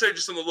 not necessarily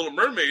just on The Little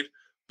Mermaid,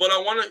 but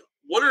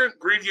what are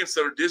ingredients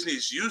that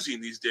Disney's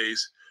using these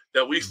days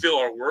that we feel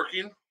are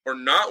working or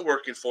not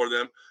working for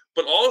them,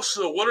 but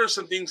also what are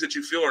some things that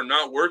you feel are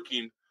not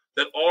working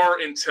that are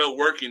until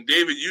working?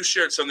 David, you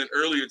shared something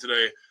earlier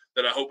today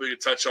that I hope we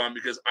could touch on,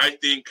 because I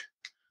think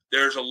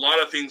there's a lot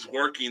of things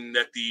working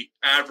that the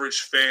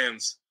average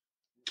fans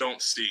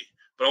don't see.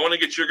 But I want to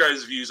get your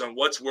guys' views on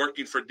what's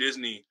working for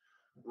Disney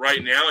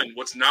right now and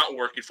what's not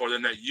working for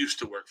them that used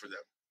to work for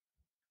them.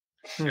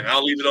 And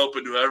I'll leave it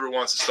open to whoever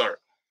wants to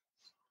start.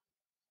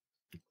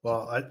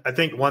 Well, I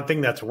think one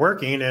thing that's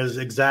working is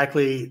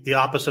exactly the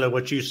opposite of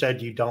what you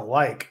said you don't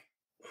like,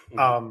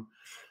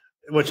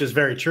 which is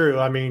very true.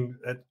 I mean,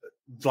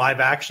 live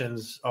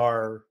actions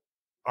are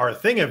a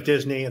thing of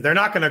Disney. They're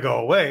not going to go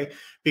away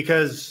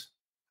because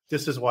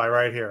this is why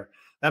right here.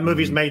 That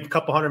movie's made a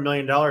couple $100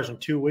 million in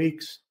 2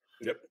 weeks.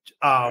 Yep.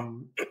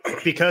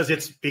 Because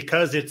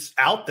it's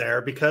out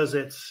there, because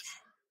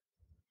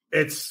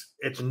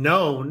it's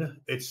known,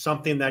 it's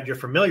something that you're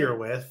familiar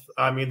with.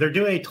 I mean, they're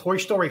doing a Toy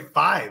Story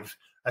 5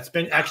 that's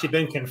actually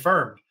been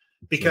confirmed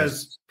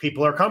because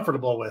people are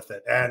comfortable with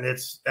it and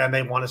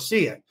they want to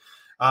see it.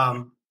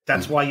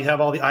 That's why you have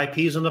all the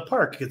IPs in the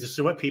park, because this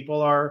is what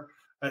people are.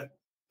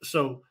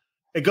 So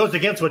it goes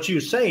against what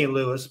you're saying,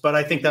 Lewis, but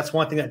I think that's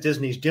one thing that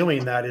Disney's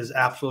doing that is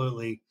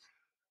absolutely,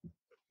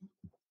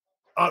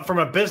 from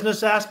a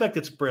business aspect,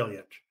 it's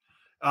brilliant.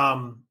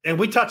 And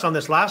we touched on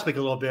this last week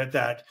a little bit,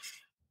 that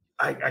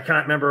I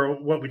can't remember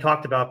what we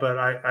talked about, but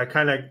I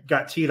kind of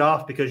got teed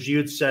off because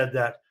you'd said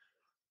that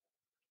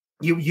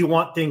you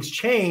want things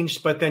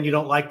changed, but then you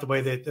don't like the way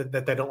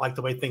that they don't like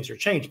the way things are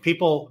changed.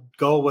 People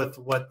go with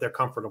what they're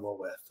comfortable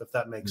with, if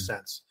that makes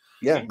sense.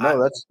 Yeah,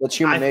 no, that's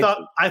human nature.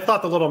 I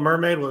thought The Little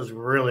Mermaid was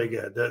really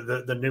good.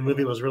 The new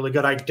movie was really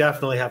good. I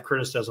definitely have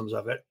criticisms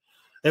of it.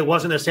 It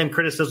wasn't the same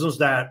criticisms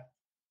that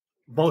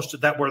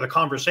were the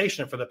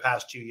conversation for the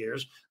past 2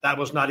 years. That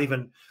wasn't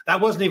even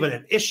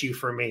an issue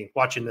for me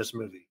watching this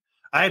movie.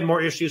 I had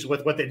more issues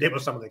with what they did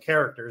with some of the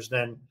characters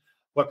than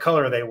what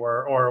color they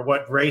were or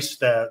what race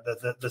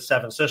the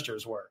seven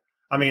sisters were.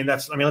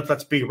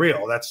 Let's be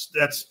real.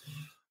 That's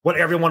what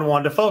everyone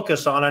wanted to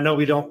focus on. I know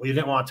we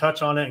didn't want to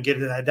touch on it and get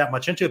that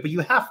much into it, but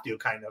you have to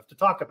kind of to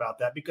talk about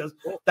that because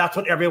that's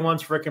what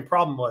everyone's freaking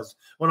problem was.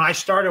 When I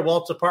started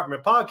Walt's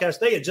Apartment Podcast,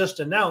 they had just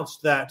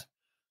announced that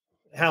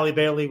Halle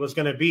Bailey was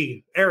going to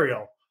be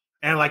Ariel.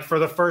 And like for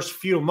the first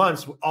few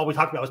months, all we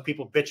talked about was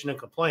people bitching and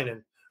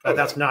complaining that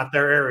that's not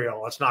their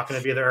Ariel. It's not going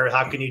to be their Ariel.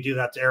 How can you do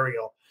that to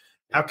Ariel?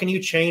 How can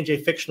you change a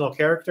fictional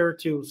character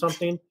to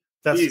something?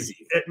 That's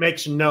easy. It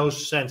makes no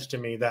sense to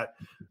me that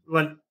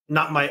when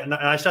and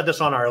I said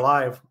this on our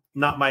live,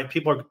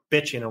 people are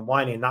bitching and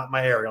whining, not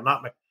my Ariel,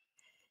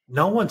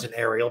 no one's an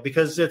Ariel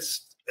because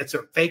it's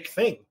a fake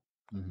thing,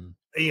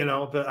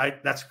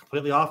 but that's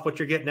completely off what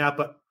you're getting at.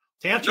 But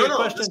to answer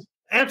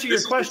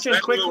your question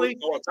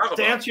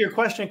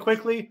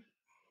quickly,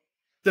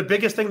 the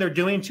biggest thing they're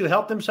doing to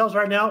help themselves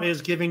right now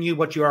is giving you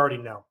what you already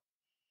know.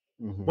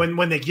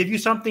 When they give you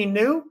something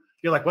new,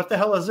 you're like, what the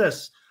hell is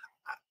this?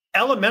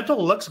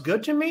 Elemental looks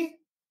good to me,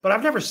 but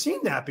I've never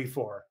seen that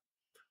before.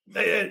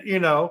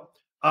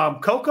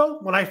 Coco,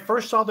 when I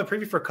first saw the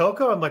preview for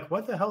Coco, I'm like,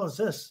 what the hell is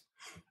this?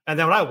 And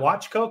then when I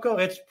watch Coco,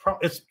 it's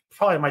probably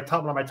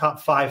one of my top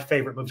 5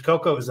 favorite movies.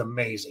 Coco is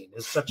amazing.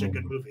 It's such a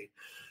good movie.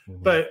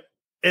 But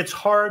it's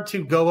hard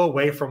to go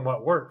away from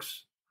what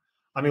works.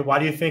 I mean, why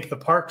do you think the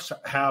parks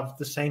have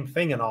the same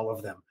thing in all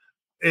of them?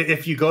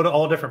 If you go to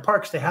all different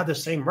parks, they have the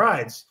same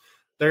rides.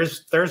 There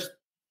was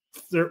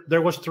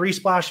 3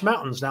 Splash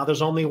Mountains. Now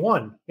there's only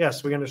 1.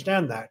 Yes, we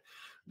understand that.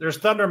 There's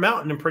Thunder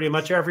Mountain in pretty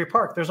much every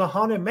park. There's a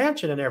Haunted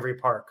Mansion in every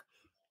park.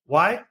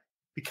 Why?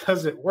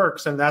 Because it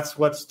works, and that's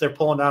what they're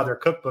pulling out of their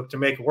cookbook to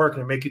make it work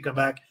and make you come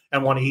back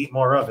and want to eat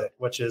more of it,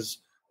 which is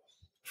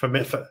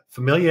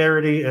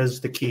familiarity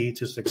is the key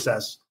to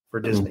success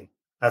for Disney.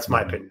 That's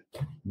my opinion.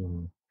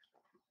 And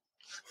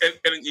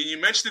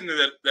you mentioned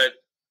that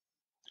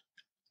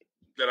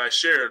I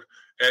shared,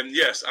 and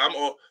yes, I'm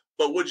all.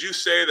 But would you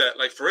say that,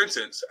 like, for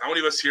instance, how many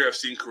of us here have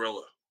seen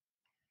Cruella?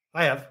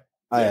 I have.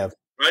 Right?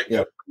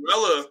 Yep.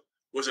 Cruella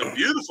was a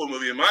beautiful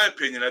movie, in my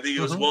opinion. I think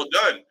it was well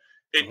done.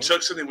 It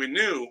took something we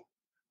knew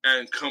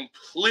and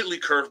completely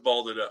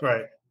curveballed it up.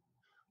 Right.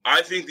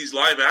 I think these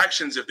live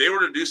actions, if they were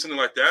to do something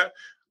like that,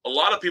 a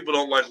lot of people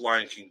don't like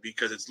Lion King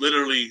because it's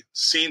literally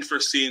scene for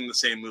scene the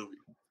same movie.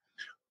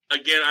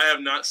 Again, I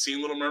have not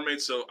seen Little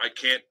Mermaid, so I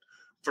can't.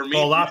 For me,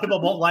 a lot of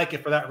people won't like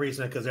it for that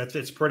reason because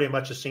it's pretty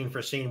much a scene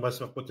for scene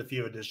with the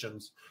few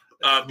additions.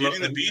 Beauty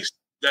and the Beast,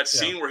 that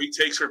scene where he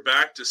takes her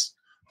back to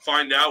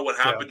find out what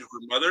happened to her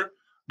mother,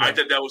 I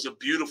thought that was a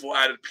beautiful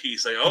added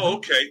piece. Like,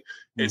 okay,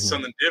 it's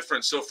something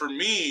different. So for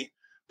me,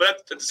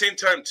 but at the same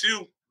time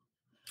too,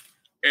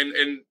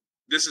 and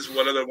this is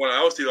one other one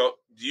I was thinking about.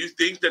 Do you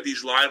think that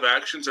these live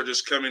actions are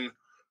just coming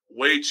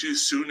way too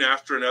soon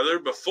after another?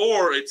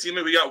 Before, it seemed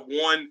like we got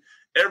one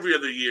every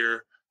other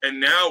year. And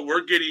now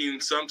we're getting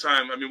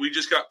sometime. I mean, we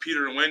just got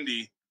Peter and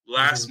Wendy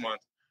last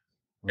month.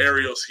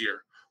 Ariel's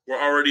here. We're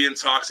already in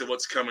talks of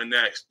what's coming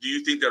next. Do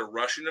you think they're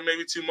rushing them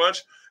maybe too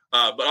much?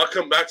 But I'll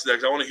come back to that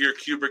because I want to hear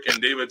Kubrick and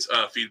David's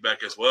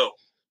feedback as well.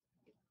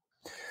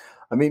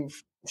 I mean,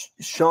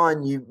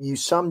 Sean, you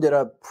summed it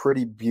up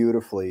pretty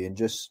beautifully, and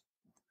just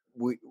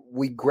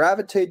we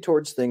gravitate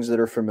towards things that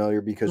are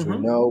familiar because we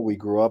know we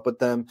grew up with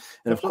them,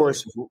 and of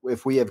course,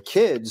 if we have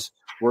kids,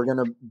 we're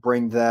going to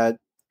bring that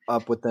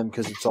up with them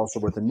because it's also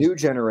with a new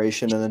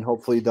generation, and then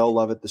hopefully they'll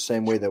love it the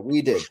same way that we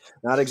did.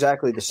 Not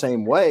exactly the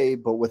same way,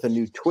 but with a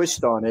new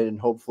twist on it, and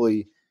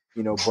hopefully,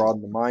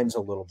 broaden the minds a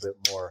little bit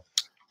more.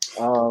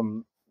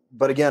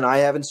 But again, I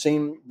haven't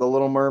seen The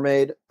Little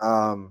Mermaid.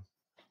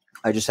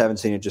 I just haven't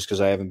seen it just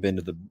because I haven't been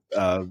to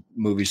the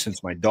movie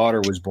since my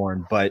daughter was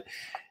born. But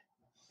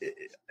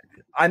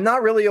I'm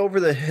not really over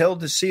the hill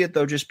to see it,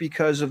 though, just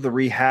because of the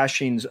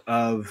rehashings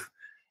of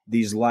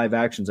these live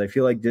actions. I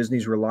feel like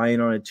Disney's relying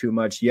on it too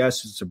much.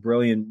 Yes, it's a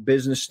brilliant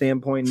business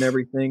standpoint and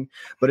everything,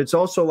 but it's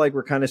also like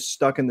we're kind of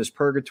stuck in this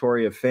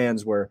purgatory of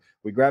fans where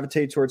we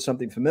gravitate towards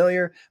something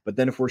familiar, but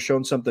then if we're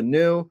shown something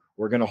new,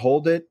 we're going to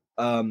hold it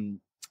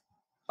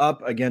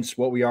up against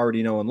what we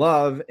already know and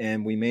love,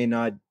 and we may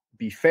not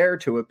be fair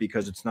to it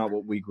because it's not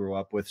what we grew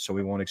up with, so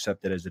we won't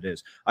accept it as it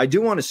is. I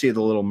do want to see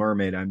The Little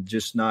Mermaid. I'm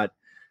just not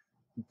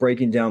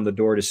breaking down the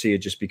door to see it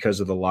just because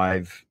of the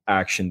live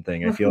action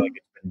thing. I feel like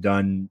it's been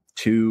done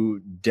to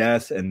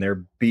death, and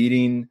they're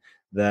beating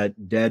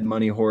that dead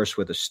money horse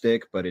with a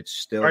stick, but it's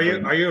still. Are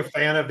you a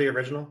fan of the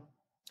original?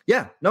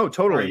 Yeah, no,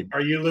 totally.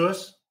 Are you,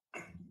 Lewis?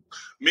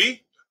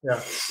 Me? Yeah.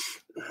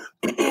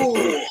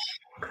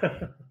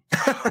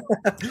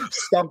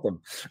 Stump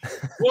them.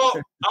 Well,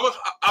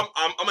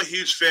 I'm a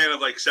huge fan of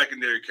like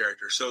secondary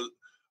characters. So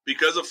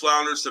because of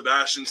Flounder,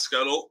 Sebastian,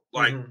 Scuttle,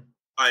 like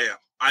I am.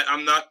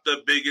 I'm not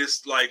the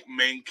biggest like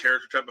main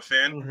character type of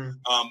fan,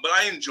 but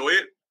I enjoy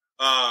it.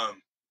 I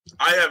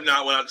have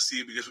not went out to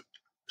see it because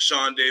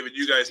Sean, David,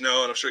 you guys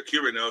know, and I'm sure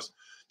Kubrick knows,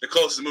 the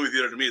closest movie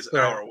theater to me is an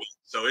hour away.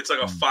 So it's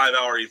like a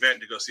 5-hour event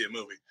to go see a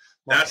movie.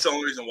 That's the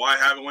only reason why I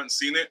haven't went and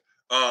seen it.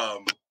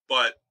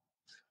 But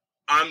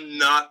I'm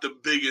not the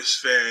biggest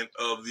fan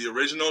of the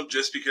original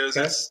just because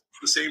it's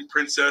the same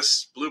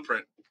princess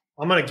blueprint.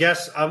 I'm going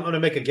to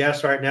make a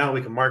guess right now.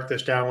 We can mark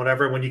this down,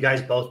 whatever. When you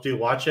guys both do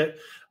watch it,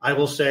 I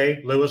will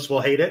say Lewis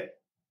will hate it.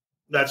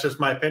 That's just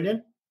my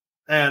opinion.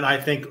 And I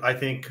think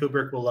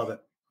Kubrick will love it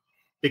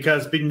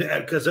because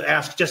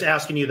just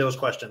asking you those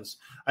questions.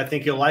 I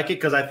think you'll like it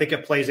because I think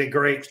it plays a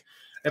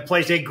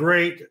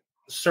great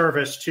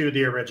service to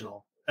the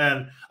original.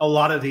 And a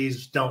lot of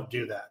these don't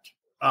do that.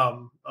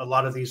 A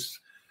lot of these,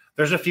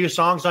 there's a few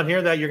songs on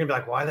here that you're gonna be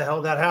like, why the hell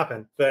did that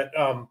happen? But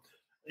and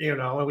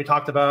we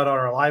talked about on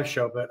our live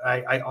show, but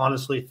I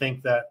honestly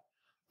think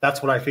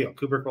that's what I feel.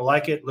 Kubrick will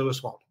like it.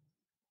 Lewis won't.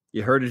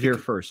 You heard it here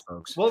first,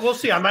 folks. Well, we'll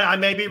see. I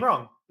may be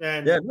wrong.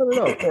 And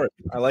no, of course.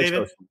 I like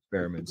social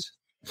experiments.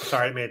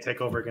 Sorry, I may take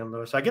over again,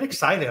 Lewis. I get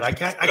excited. I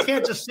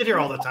can't just sit here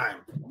all the time.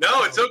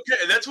 No, it's okay.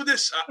 And that's what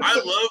this. I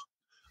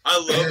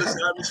love this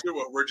atmosphere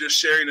where we're just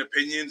sharing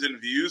opinions and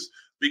views,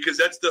 because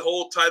that's the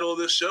whole title of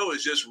this show,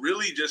 is just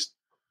really just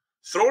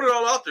throwing it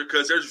all out there,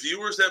 because there's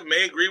viewers that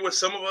may agree with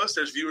some of us.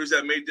 There's viewers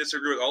that may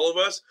disagree with all of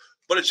us,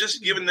 but it's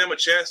just giving them a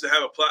chance to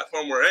have a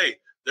platform where, hey,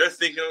 they're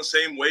thinking on the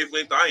same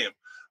wavelength I am.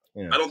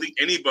 Yeah. I don't think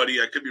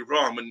anybody, I could be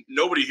wrong, but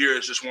nobody here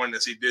is just wanting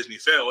to see Disney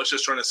fail. It's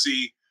just trying to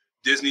see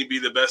Disney be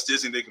the best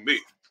Disney they can be.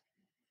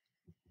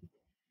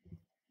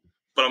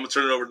 But I'm gonna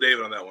turn it over to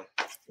David on that one.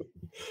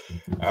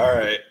 All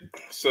right,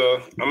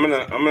 so I'm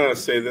gonna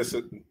say this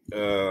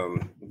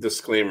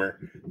disclaimer.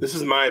 This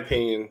is my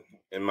opinion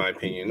and my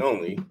opinion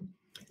only.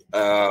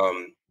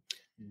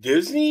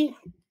 Disney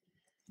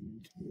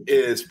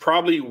is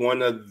probably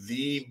one of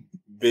the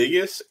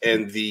biggest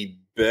and the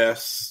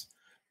best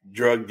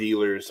drug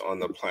dealers on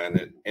the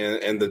planet,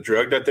 and the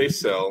drug that they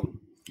sell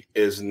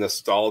is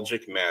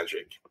nostalgic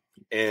magic.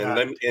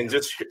 And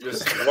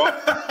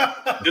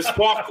just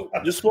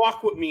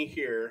walk with me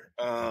here.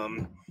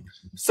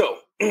 So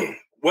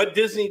what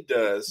Disney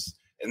does,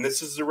 and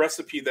this is the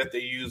recipe that they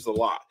use a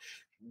lot.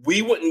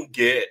 We wouldn't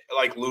get,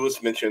 like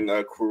Lewis mentioned,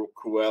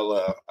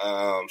 Cruella,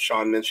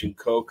 Sean mentioned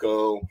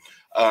Coco,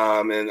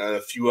 and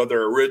a few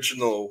other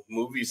original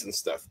movies and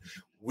stuff.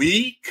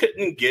 We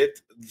couldn't get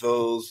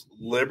those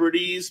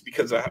liberties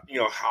because of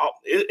how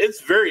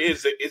it's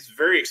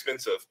very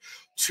expensive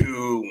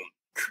to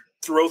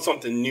throw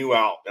something new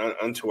out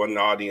onto an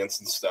audience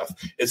and stuff.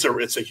 It's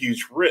a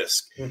huge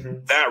risk.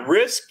 Mm-hmm. That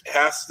risk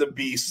has to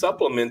be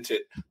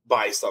supplemented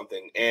by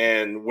something.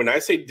 And when I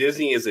say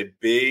Disney is a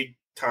big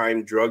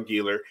time drug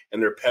dealer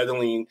and they're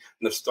peddling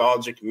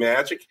nostalgic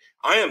magic,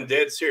 I am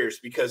dead serious,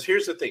 because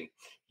here's the thing.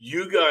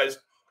 You guys,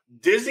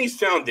 Disney's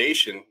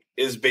foundation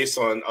is based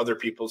on other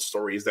people's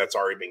stories that's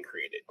already been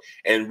created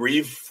and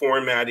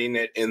reformatting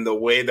it in the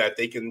way that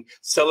they can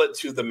sell it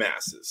to the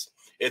masses.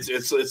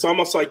 It's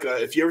almost like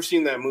if you ever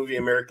seen that movie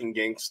American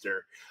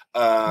Gangster,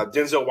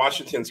 Denzel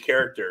Washington's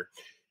character,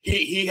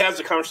 he has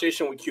a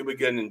conversation with Cuba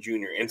Gooding Jr.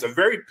 and it's a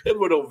very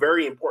pivotal,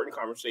 very important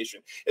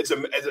conversation.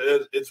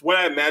 It's what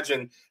I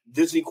imagine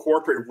Disney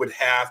corporate would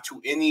have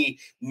to any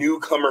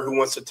newcomer who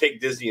wants to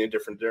take Disney in a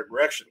different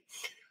direction.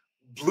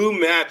 Blue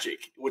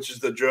Magic, which is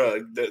the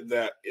drug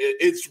that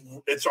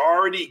it's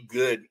already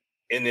good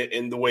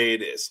in the way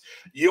it is.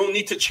 You don't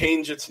need to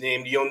change its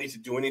name. You don't need to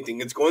do anything.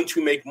 It's going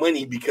to make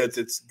money because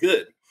it's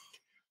good.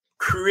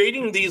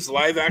 Creating these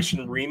live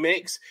action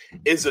remakes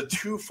is a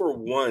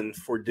 2-for-1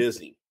 for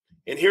Disney.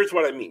 And here's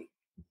what I mean.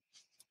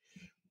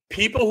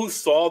 people who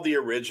saw the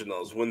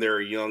originals when they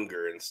were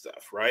younger and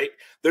stuff, right?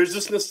 There's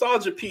this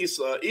nostalgia piece.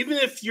 Even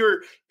if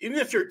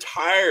you're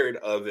tired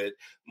of it,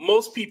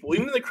 most people,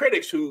 even the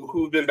critics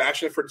who've been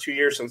bashing it for 2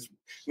 years since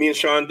me and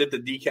Sean did the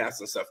decast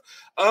and stuff,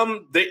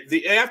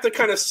 they have to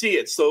kind of see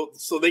it so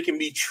they can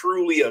be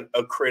truly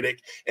a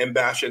critic and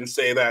bash it and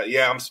say that,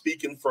 yeah, I'm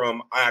speaking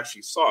from I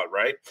actually saw it,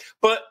 right?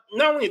 But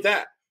not only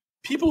that,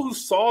 people who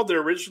saw the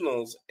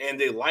originals and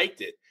they liked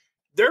it,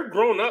 they're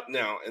grown up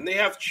now and they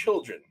have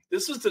children.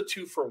 This is the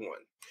 2-for-1.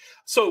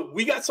 So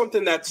we got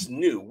something that's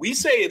new. We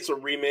say it's a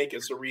remake,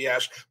 it's a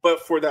rehash,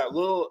 but for that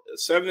little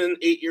 7,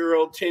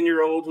 8-year-old,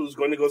 10-year-old who's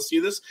going to go see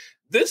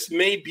this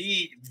may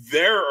be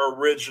their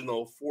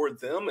original for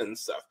them and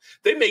stuff.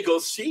 They may go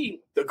see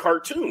the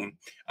cartoon.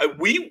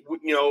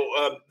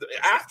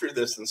 After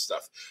this and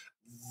stuff,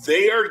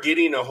 they are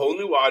getting a whole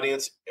new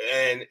audience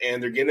and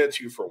they're getting a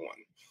 2-for-1.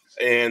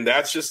 And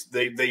that's just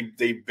they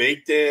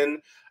baked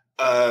in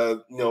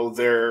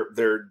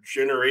their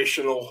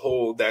generational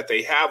hold that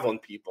they have on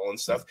people and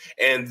stuff.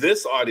 And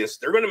this audience,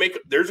 there's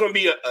going to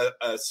be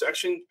a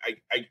section,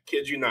 I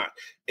kid you not,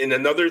 in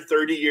another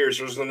 30 years,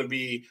 there's going to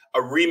be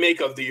a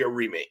remake of the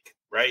remake,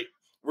 right?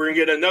 We're going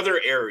to get another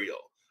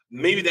Ariel.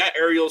 Maybe that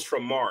Ariel's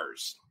from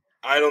Mars.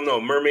 I don't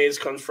know. Mermaids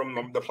comes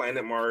from the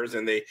planet Mars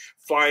and they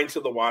fly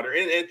into the water.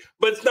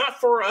 But it's not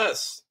for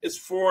us.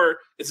 It's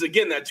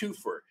again, that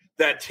 2-for.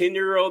 That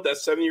 10-year-old, that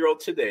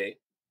 7-year-old today,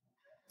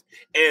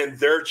 and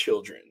their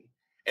children.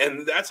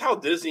 And that's how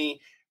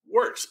Disney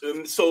works.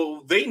 And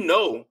so they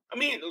know. I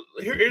mean,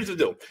 here's the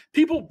deal.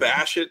 People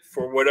bash it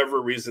for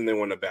whatever reason they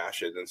want to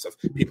bash it and stuff.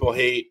 People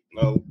hate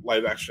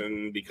live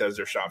action because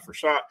they're shot for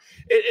shot.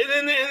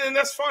 And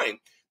that's fine.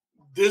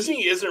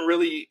 Disney isn't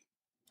really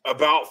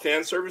about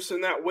fan service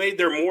in that way.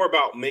 They're more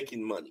about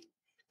making money.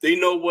 They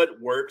know what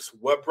works,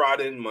 what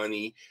brought in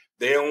money.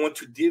 They don't want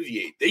to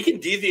deviate. They can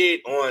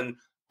deviate on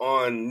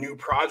new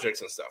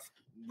projects and stuff,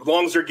 as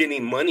long as they're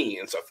getting money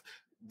and stuff.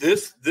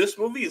 This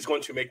movie is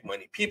going to make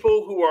money.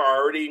 People who are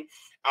already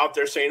out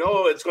there saying,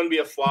 "Oh, it's going to be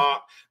a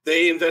flop."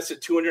 They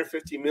invested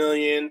 $250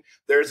 million.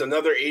 There's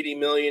another $80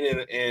 million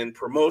in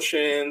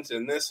promotions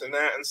and this and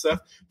that and stuff.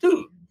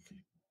 Dude,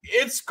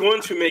 it's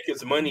going to make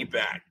its money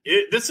back.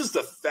 This is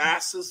the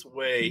fastest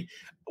way.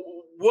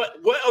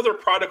 What other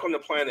product on the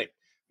planet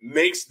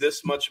makes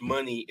this much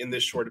money in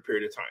this short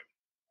period of time?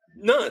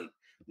 None.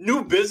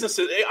 New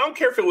businesses. I don't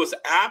care if it was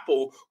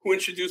Apple who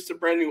introduced a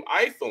brand new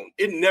iPhone.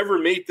 It never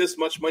made this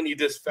much money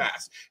this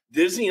fast.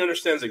 Disney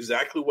understands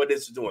exactly what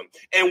it's doing,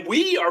 and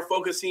we are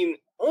focusing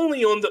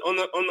only on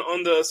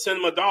the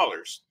cinema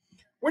dollars.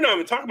 We're not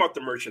even talking about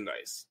the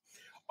merchandise.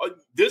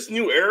 This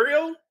new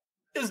Ariel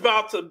is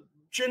about to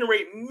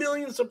generate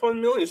millions upon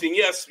millions. And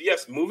yes,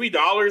 movie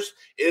dollars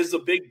is a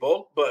big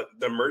bulk, but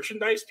the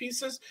merchandise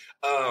pieces,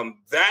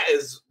 that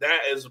is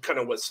kind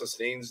of what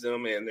sustains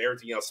them and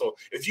everything else. So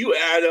if you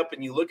add up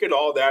and you look at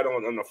all that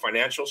on the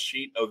financial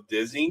sheet of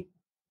Disney,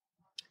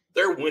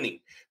 they're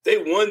winning. They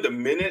won the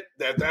minute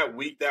that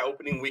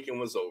opening weekend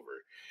was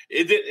over.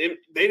 They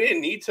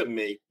didn't need to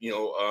make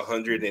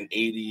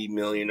 $180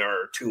 million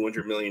or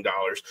 $200 million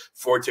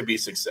for it to be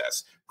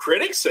success.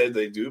 Critics said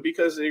they do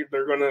because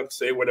they're going to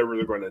say whatever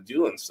they're going to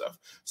do and stuff.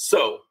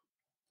 So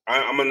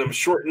I'm going to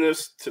shorten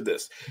this to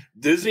this.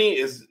 Disney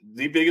is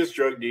the biggest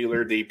drug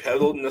dealer. They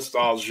peddle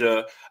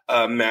nostalgia,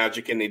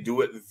 magic, and they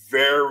do it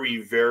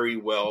very, very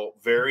well,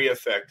 very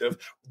effective,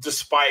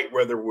 despite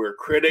whether we're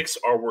critics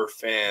or we're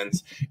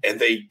fans,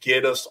 and they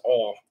get us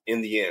all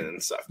in the end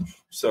and stuff.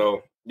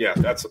 So yeah,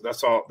 that's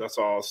all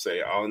I'll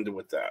say. I'll end it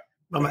with that.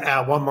 I'm going to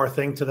add one more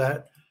thing to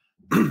that.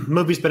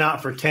 Movie's been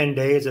out for 10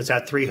 days. It's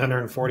at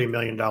 $340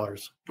 million.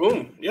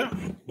 Boom. Yeah.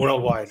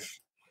 Worldwide.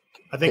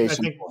 I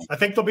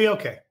think they'll be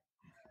okay.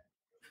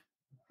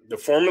 The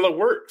formula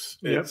works.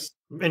 Yep.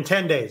 In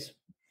 10 days.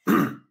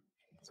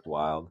 It's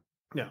wild.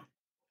 Yeah.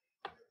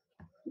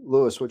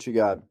 Lewis, what you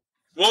got?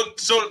 Well,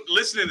 so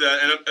listening to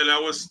that, and I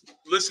was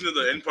listening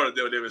to the end part of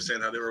what they were saying,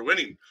 how they were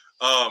winning.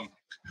 I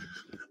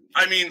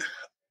mean,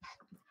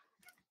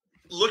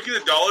 looking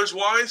at dollars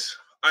wise,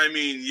 I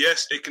mean,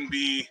 yes, it can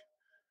be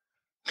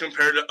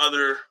compared to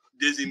other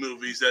Disney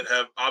movies that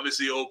have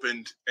obviously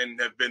opened and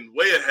have been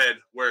way ahead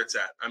where it's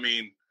at. I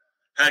mean,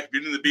 heck,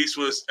 Beauty and the Beast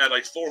was at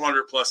like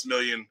 400 plus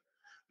million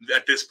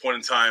at this point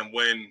in time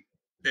when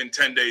in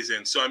 10 days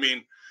in. So, I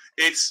mean,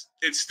 it's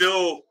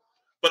still,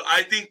 but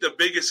I think the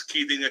biggest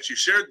key thing that you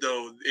shared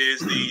though is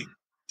the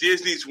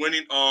Disney's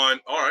winning on,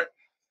 all right,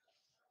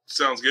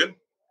 sounds good.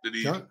 Did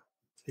he? Yeah.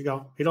 You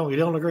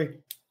don't agree.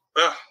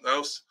 That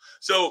was,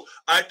 so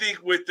I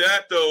think with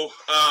that though,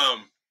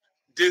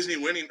 Disney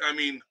winning, I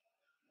mean,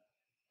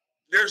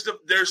 there's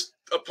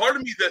a part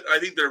of me that I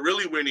think they're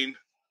really winning,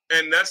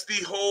 and that's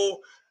the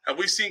whole. Have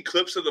we seen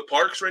clips of the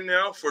parks right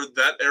now for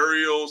that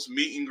Ariel's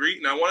meet and greet?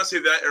 And I want to say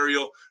that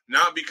Ariel,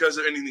 not because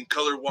of anything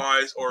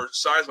color-wise or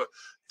size, but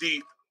the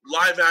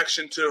live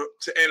action to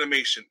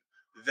animation.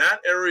 That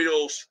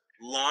Ariel's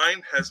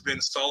line has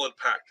been solid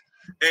packed.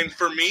 And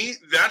for me,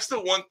 that's the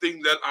one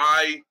thing that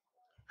I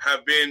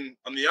have been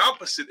on the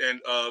opposite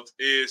end of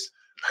is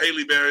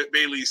Haley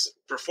Bailey's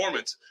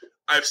performance.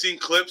 I've seen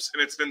clips,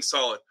 and it's been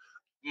solid.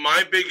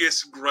 My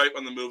biggest gripe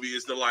on the movie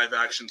is the live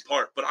action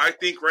part. But I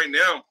think right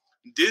now,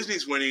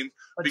 Disney's winning.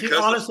 But you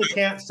honestly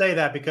can't say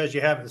that because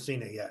you haven't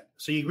seen it yet.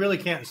 So you really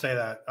can't say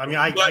that. I mean,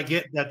 I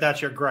get that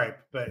that's your gripe,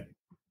 but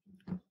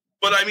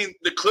I mean,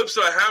 the clips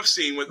that I have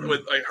seen with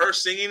like her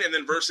singing, and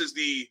then versus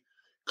the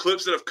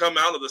clips that have come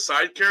out of the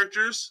side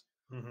characters,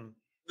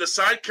 the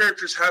side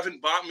characters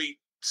haven't bought me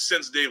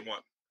since day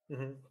one.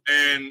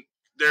 And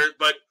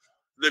but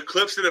the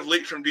clips that have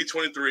leaked from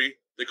D23,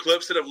 the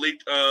clips that have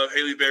leaked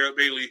Haley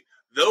Bailey,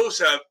 those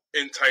have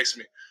enticed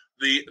me.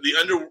 The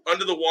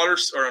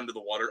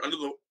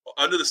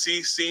under the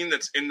sea scene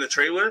that's in the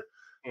trailer,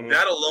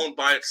 that alone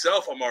by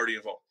itself, I'm already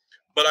involved.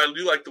 But I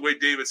do like the way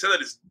David said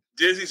that is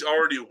Disney's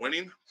already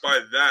winning by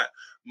that.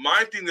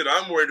 My thing that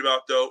I'm worried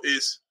about though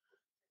is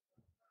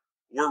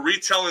we're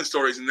retelling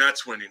stories and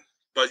that's winning.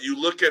 But you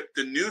look at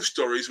the new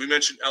stories, we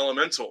mentioned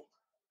Elemental.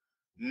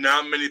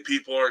 Not many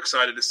people are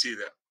excited to see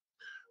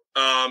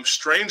that.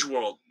 Strange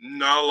World,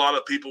 not a lot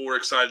of people were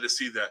excited to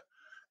see that.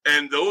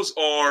 And those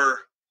are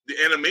the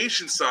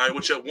animation side,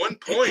 which at one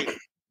point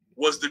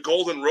was the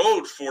golden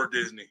road for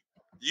Disney.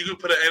 You can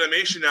put an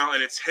animation out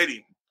and it's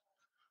hitting.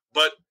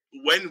 But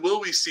when will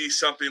we see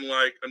something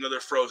like another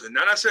Frozen?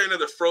 Not necessarily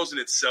another Frozen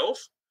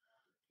itself,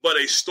 but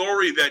a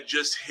story that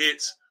just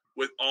hits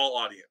with all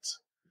audience.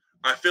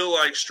 I feel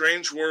like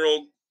Strange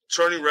World,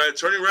 Turning Red,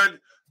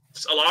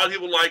 a lot of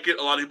people like it,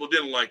 a lot of people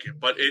didn't like it.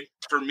 But it,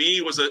 for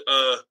me, was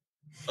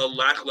a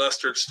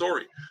lackluster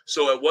story.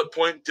 So at what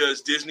point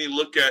does Disney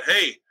look at,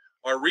 hey,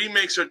 our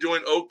remakes are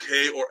doing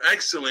okay or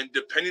excellent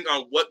depending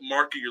on what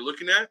market you're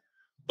looking at,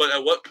 but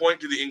at what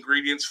point do the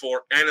ingredients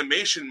for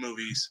animation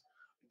movies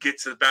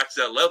get back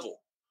to that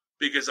level?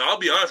 Because I'll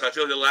be honest, I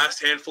feel like the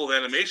last handful of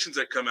animations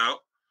that come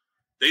out,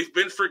 they've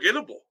been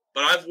forgettable.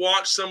 But I've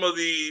watched some of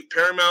the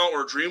Paramount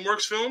or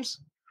DreamWorks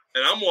films,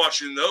 and I'm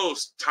watching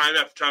those time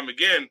after time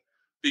again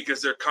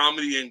because they're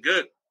comedy and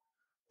good.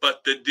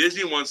 But the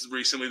Disney ones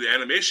recently, the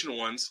animation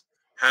ones,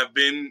 have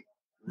been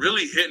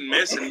really hit and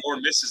miss, and more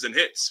misses than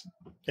hits.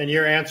 And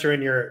you're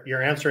answering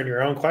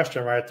your own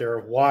question right there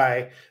of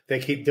why they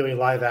keep doing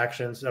live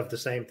actions of the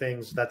same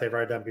things that they've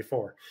already done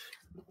before.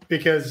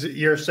 Because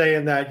you're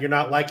saying that you're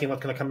not liking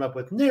what's going to come up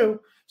with new,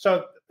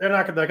 so they're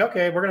not going to be like,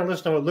 okay, we're going to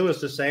listen to what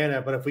Lewis is saying,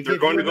 but if we go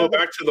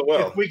back to the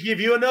well, if we give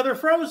you another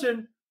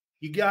Frozen,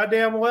 you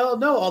goddamn well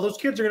know all those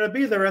kids are going to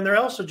be there in their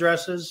Elsa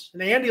dresses,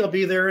 and Andy will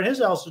be there in his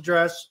Elsa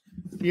dress,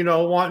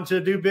 wanting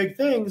to do big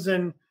things,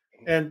 and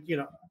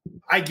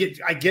I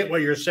get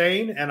what you're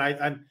saying,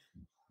 and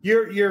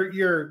you're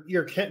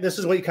this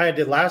is what you kind of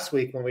did last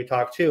week when we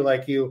talked too.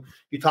 Like you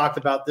talked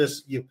about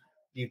this,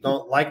 you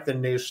don't like the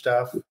new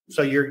stuff,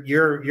 so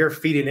you're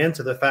feeding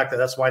into the fact that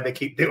that's why they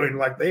keep doing,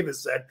 like David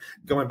said,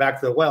 going back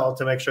to the well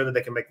to make sure that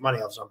they can make money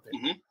off something.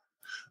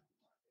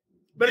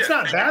 But it's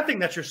not a bad thing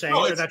that you're saying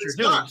or that you're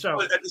doing. So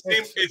but at the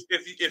same,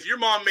 if your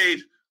mom made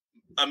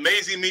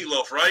amazing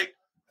meatloaf, right,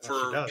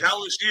 for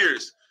countless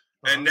years,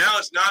 and now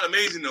it's not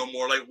amazing no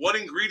more, like what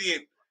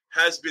ingredient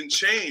has been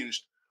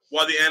changed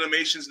while the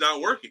animation's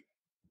not working?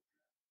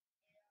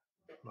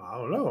 I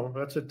don't know.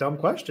 That's a dumb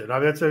question. I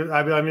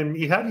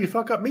mean, how do you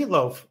fuck up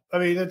meatloaf? I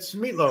mean, it's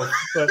meatloaf,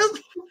 but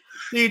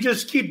you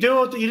just keep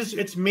doing it.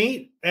 It's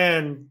meat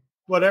and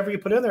whatever you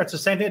put in there. It's the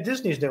same thing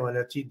Disney's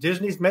doing.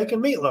 Disney's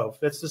making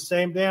meatloaf. It's the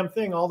same damn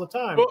thing all the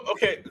time. Well,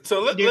 okay,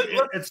 so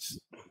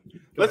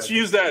let's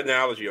use that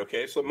analogy.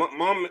 Okay, so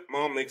mom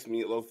makes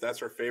meatloaf. That's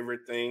her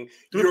favorite thing.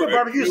 Do we put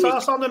barbecue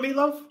sauce on the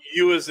meatloaf?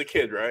 You as a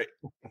kid, right?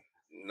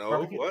 No,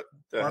 barbecue? What?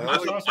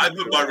 I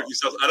put barbecue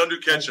sauce. I don't do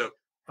ketchup.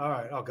 All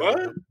right, I'll go.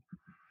 What?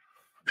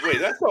 Wait,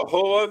 that's a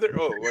whole other.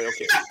 Oh, wait,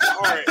 okay.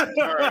 All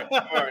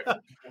right.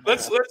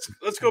 Let's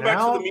go back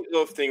to the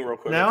meatloaf thing real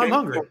quick. Now I'm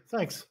hungry.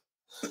 Thanks.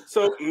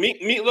 So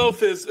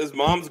meatloaf is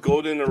mom's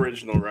golden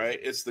original, right?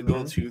 It's the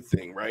go-to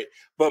thing, right?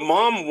 But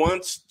mom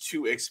wants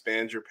to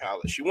expand your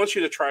palate. She wants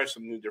you to try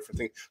some new different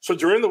things. So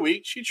during the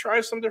week, she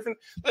tries some different.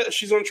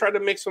 She's going to try to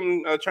make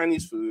some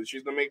Chinese food.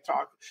 She's going to make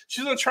tacos.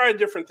 She's going to try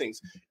different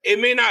things. It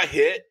may not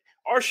hit,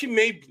 or she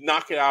may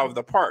knock it out of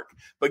the park.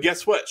 But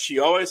guess what? She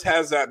always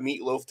has that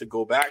meatloaf to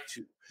go back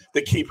to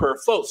keep her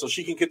afloat, so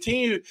she can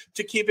continue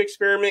to keep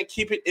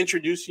keep it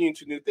introducing you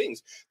to new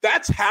things.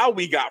 That's how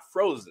we got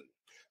Frozen.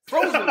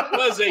 Frozen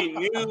was a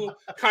new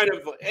kind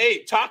of,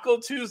 hey, Taco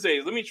Tuesday.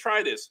 Let me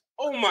try this.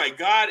 Oh my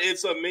God,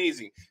 it's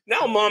amazing.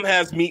 Now mom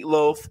has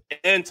meatloaf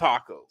and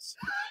tacos.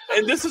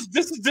 And this is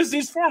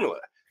Disney's formula.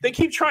 They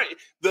keep trying.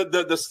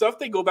 The stuff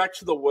they go back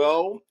to the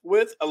well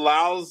with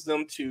allows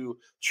them to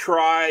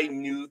try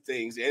new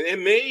things. And it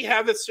may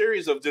have a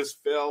series of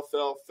just fail.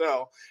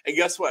 And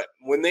guess what?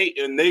 When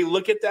they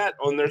look at that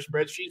on their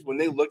spreadsheets, when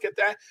they look at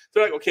that,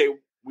 they're like, okay,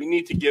 we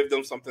need to give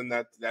them something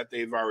that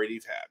they've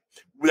already had,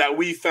 that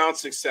we found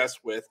success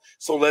with.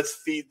 So let's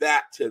feed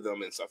that to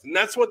them and stuff. And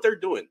that's what they're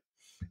doing.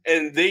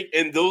 And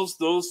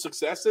those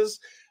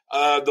successes,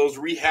 those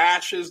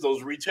rehashes,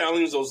 those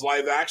retellings, those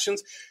live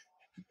actions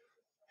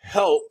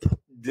help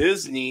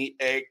Disney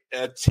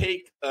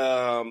take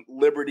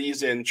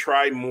liberties and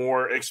try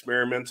more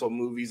experimental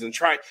movies and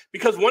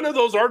because one of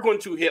those are going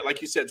to hit,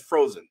 like you said,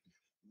 Frozen.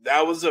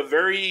 That was a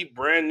very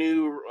brand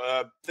new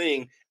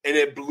thing, and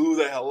it blew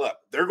the hell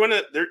up.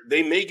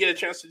 They may get a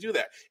chance to do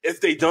that.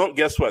 If they don't,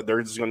 guess what?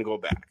 They're just going to go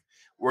back.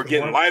 We're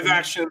getting live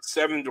action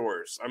Seven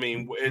Dwarfs. I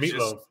mean, it's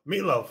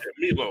Meatloaf.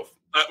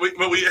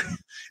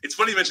 It's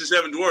funny you mentioned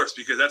Seven Dwarfs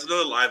because that's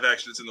another live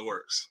action that's in the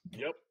works.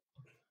 Yep.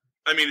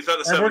 I mean, it's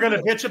not the and we're going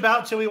to bitch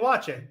about till we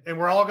watch it, and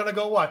we're all going to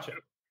go watch it.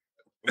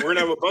 We're going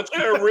to have a bunch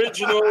of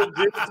original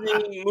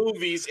Disney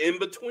movies in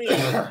between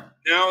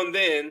now and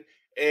then,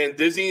 and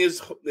Disney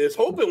is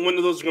hoping one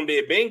of those is going to be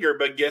a banger.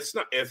 But guess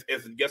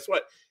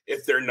what?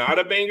 If they're not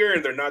a banger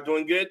and they're not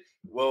doing good,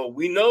 well,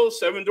 we know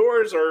Seven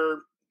Dwarfs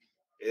are.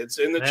 It's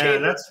in the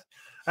chamber.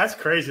 That's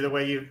crazy the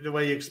way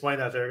you explain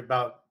that there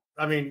about.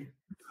 I mean,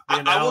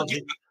 I will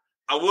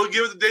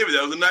give it to David.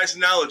 That was a nice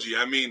analogy.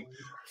 I mean.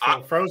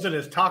 So Frozen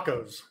is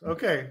tacos.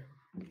 Okay.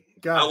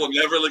 I will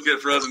never look at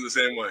Frozen the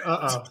same way.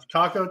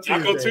 Taco Tuesday.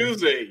 Taco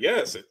Tuesday,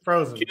 yes.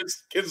 Frozen.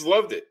 Kids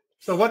loved it.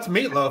 So what's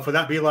Meatloaf? Would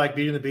that be like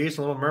Beauty and the Beast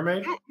and Little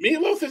Mermaid? No,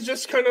 Meatloaf is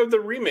just kind of the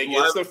remake.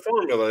 It's the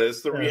formula.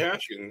 It's the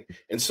rehashing.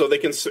 And so they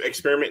can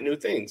experiment new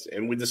things.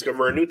 And we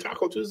discover a new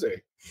Taco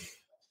Tuesday.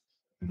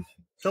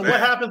 So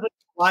what happens with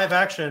live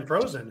action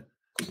Frozen?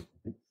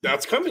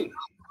 That's coming.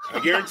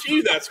 I guarantee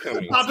you that's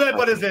coming. I bet.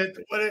 What is it?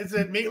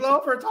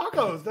 Meatloaf or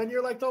tacos? Then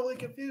you're like totally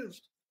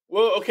confused.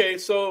 Well, okay,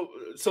 so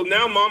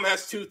now Mom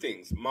has two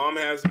things. Mom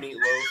has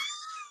meatloaf.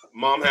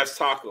 Mom has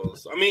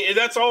tacos. I mean,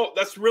 that's all.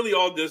 That's really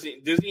all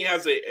Disney. Disney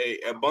has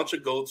a bunch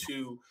of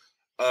go-to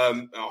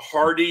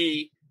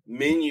hearty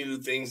menu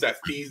things that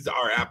feeds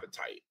our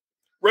appetite.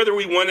 Whether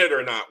we want it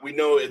or not, we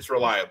know it's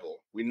reliable.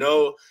 We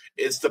know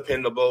it's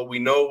dependable. We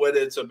know what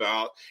it's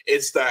about.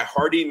 It's that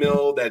hearty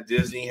meal that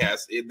Disney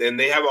has. Then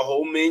they have a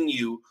whole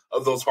menu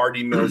of those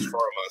hearty meals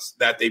from us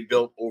that they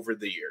built over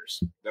the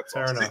years. That's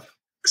fair enough.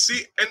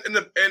 See, and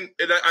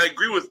I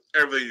agree with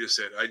everything you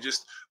said.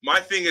 My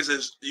thing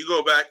is you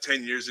go back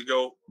 10 years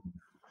ago.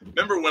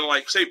 Remember when,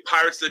 like, say,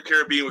 Pirates of the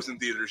Caribbean was in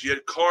theaters? You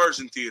had Cars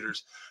in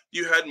theaters.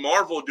 You had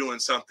Marvel doing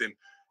something.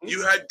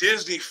 You had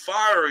Disney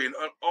firing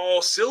on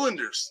all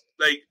cylinders.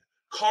 Like,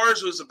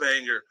 Cars was a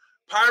banger.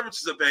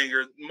 Pirates was a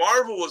banger.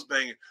 Marvel was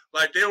banging.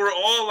 Like, they were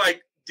all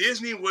like,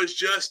 Disney was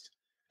just,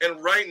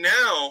 and right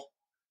now,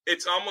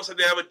 it's almost like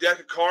they have a deck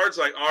of cards.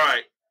 Like, all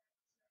right,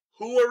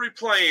 who are we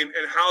playing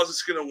and how is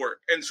this going to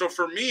work? And so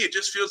for me, it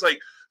just feels like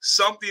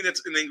something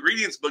that's in the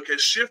ingredients book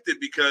has shifted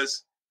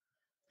because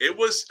it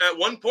was at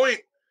one point,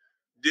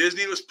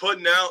 Disney was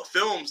putting out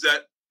films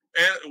that,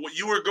 and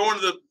you were going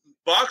to the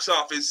box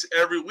office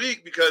every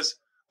week because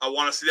I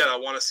want to see that. I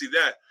want to see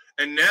that.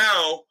 And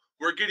now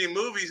we're getting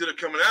movies that are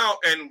coming out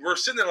and we're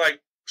sitting there like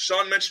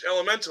Sean mentioned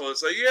Elemental.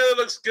 It's like, yeah, that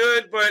looks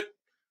good, but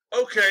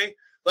okay.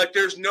 Like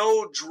there's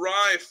no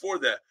drive for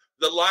that.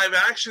 The live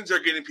actions are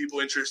getting people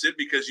interested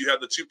because you have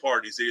the two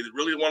parties. They either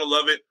really want to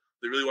love it,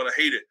 they really want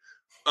to hate it.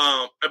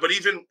 But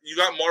even you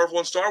got Marvel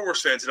and Star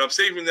Wars fans, and I'm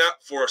saving that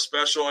for a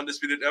special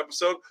Undisputed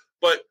episode.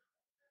 But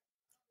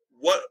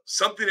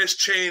something has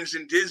changed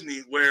in Disney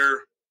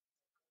where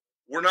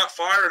we're not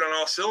fired on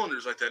all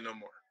cylinders like that no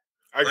more.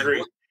 I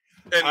agree.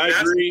 And I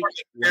agree.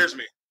 That scares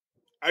me.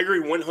 I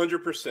agree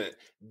 100%.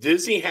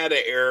 Disney had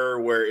an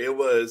era where it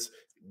was,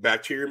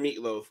 back to your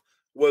meatloaf,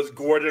 was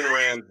Gordon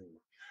Ramsay.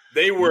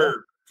 They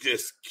were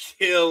just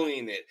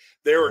killing it.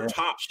 They were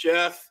top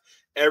chef,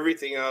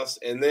 everything else.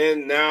 And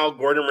then now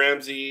Gordon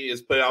Ramsay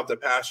is put out the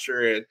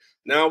pasture. And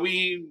now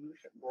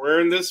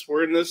we're in this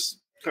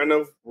kind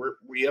of,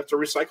 we have to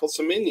recycle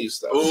some menu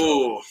stuff.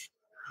 Oh,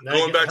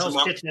 going back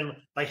to Kitchen,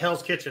 like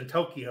Hell's Kitchen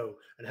Tokyo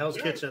and Hell's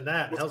Kitchen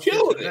that. And Hell's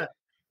Kitchen that.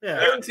 Yeah.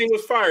 Everything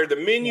was fire. The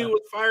menu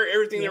was fire.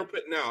 Everything they were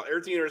putting out.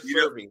 Everything they were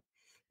serving.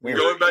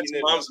 Going back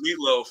to Mom's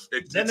Meatloaf.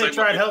 Then they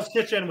tried Hell's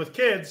Kitchen with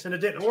kids, and it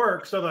didn't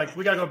work. So, like,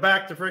 we got to go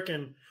back to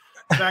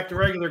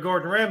regular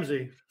Gordon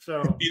Ramsay.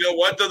 So, you know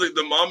what? Though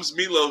the Mom's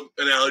Meatloaf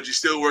analogy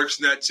still works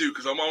in that too,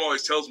 because my mom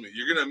always tells me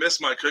you're gonna miss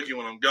my cooking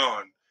when I'm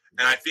gone.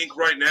 And I think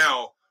right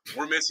now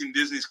we're missing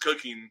Disney's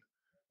cooking.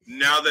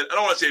 Now that I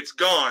don't want to say it's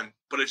gone,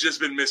 but it's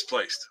just been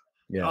misplaced.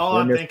 Yeah, all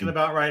I'm thinking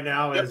about right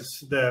now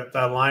is the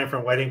line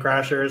from Wedding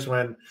Crashers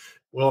when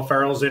Will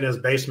Ferrell's in his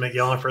basement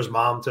yelling for his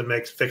mom to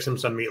fix him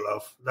some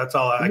meatloaf. That's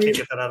all. I can't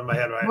get that out of my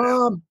head right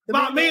now.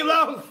 Mom,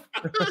 meatloaf!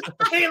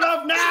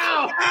 Meatloaf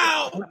now!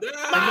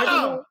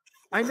 No!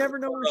 I never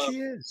know where she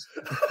is.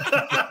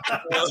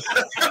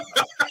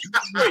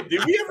 Wait,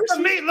 did we ever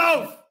see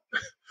meatloaf?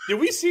 Did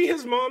we see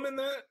his mom in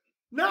that?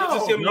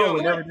 No,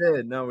 we never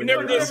did. No, we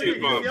never did see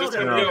his mom. Just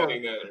him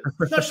yelling at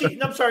her.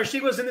 No, I'm sorry. She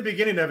was in the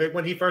beginning of it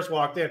when he first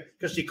walked in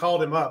because she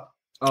called him up.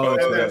 Oh,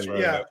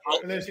 yeah.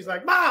 And then she's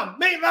like, "Mom,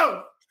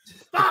 meatloaf."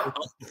 Stop.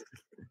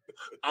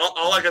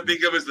 All I can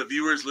think of is the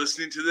viewers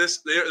listening to this.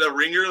 The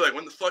ringer, like,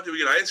 when the fuck did we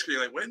get ice cream?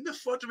 Like, when the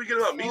fuck did we get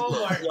about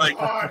meatloaf?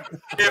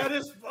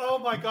 Oh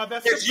my god,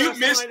 that's the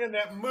best line in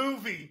that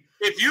movie.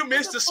 If you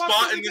missed a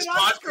spot in this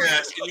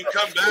podcast and you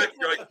come back,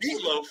 you're like,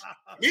 meatloaf?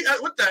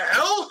 What the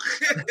hell?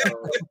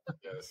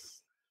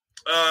 Yes.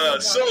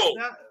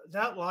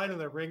 that line in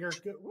the Ringer.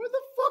 Where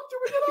the fuck do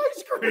we get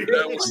ice cream?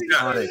 That was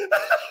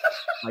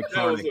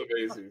That was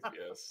amazing.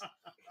 Yes.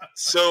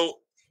 So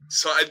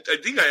I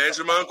think I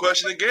answered my own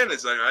question again.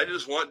 It's like I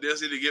just want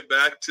Disney to get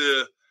back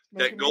to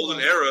that golden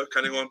era,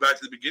 kind of going back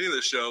to the beginning of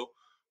the show,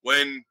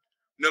 when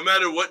no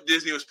matter what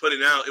Disney was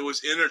putting out, it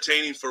was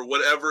entertaining for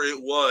whatever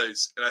it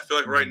was. And I feel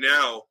like right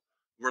now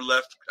we're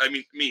left. I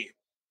mean,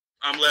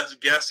 I'm left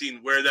guessing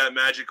where that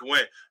magic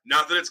went.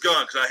 Not that it's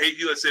gone, because I hate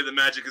you that say the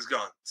magic is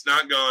gone. It's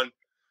not gone,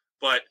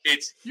 but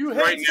it's you hate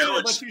right saying now.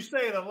 It, but you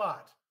say it a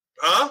lot.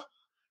 Huh?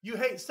 You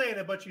hate saying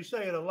it, but you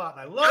say it a lot.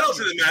 And I I love don't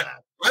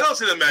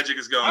say the magic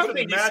is gone. I don't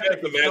think he said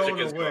the magic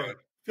is gone.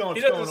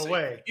 It's going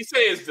away. You say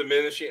it's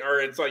diminishing, or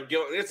it's like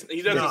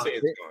he doesn't say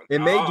it's gone. It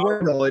may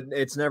dwindle.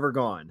 It's never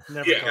gone.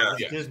 Never gone.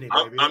 It's Disney,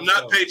 baby. I'm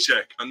not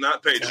paycheck. I'm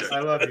not paycheck. I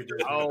love you,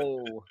 Disney.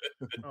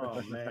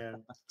 Oh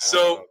man.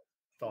 So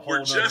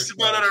we're just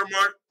about at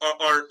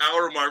our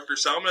hour marker.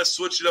 So I'm going to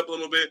switch it up a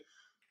little bit.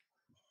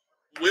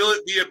 Will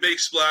it be a big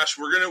splash?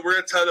 We're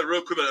gonna tell that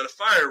real quick about a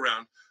fire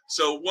round.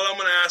 So what I'm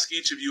going to ask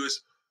each of you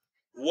is,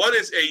 what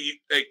is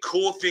a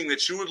cool thing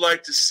that you would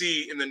like to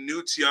see in the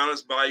new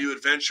Tiana's Bayou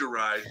Adventure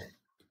ride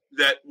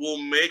that will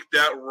make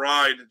that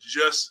ride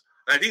just,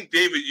 I think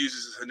David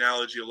uses this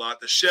analogy a lot,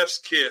 the chef's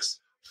kiss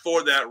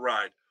for that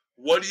ride.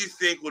 What do you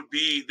think would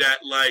be that,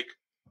 like,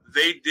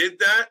 they did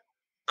that,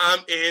 I'm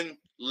in,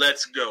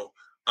 let's go.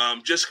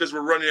 Just because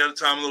we're running out of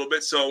time a little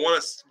bit, so I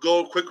want to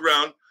go a quick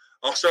round.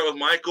 I'll start with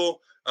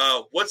Michael.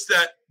 What's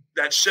that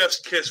chef's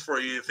kiss for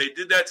you? If they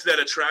did that to that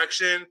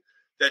attraction,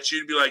 that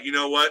you'd be like, you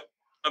know what?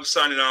 I'm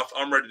signing off.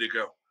 I'm ready to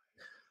go.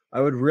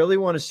 I would really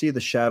want to see the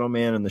Shadow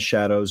Man and the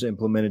shadows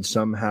implemented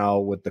somehow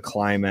with the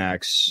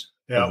climax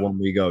of when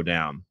we go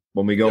down.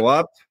 When we go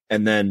up,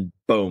 and then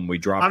boom, we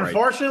drop.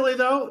 Unfortunately,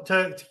 though,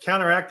 to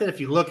counteract it, if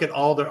you look at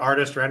all the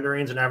artist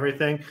renderings and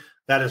everything,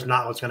 that is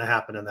not what's going to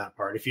happen in that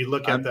part. If you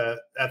look at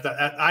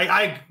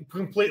I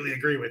completely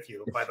agree with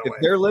you. By the way,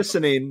 if they're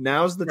listening,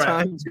 now's the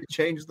time to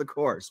change the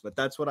course. But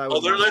that's what I would. Oh,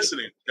 they're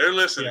listening. They're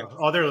listening. Yeah.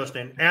 Oh, they're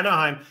listening.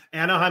 Anaheim,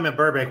 and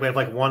Burbank. We have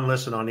like one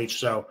listen on each,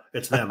 so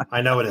it's them.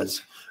 I know it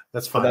is.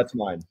 That's fine. So that's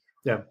mine.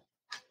 Yeah.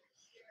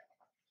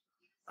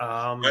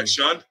 Right,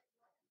 Sean.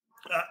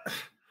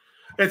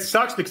 It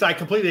sucks because I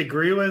completely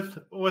agree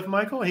with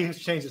Michael. He has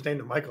changed his name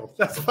to Michael.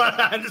 That's why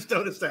I just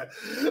noticed that.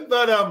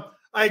 But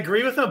I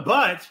agree with him.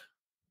 But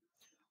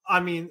I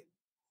mean,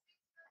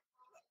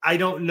 I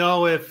don't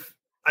know if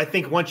I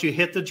think once you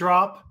hit the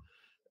drop,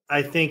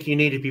 I think you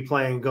need to be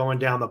playing Going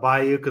Down the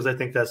Bayou, because I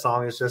think that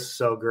song is just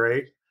so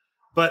great.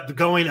 But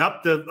going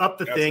up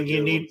the thing,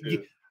 you need.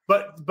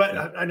 But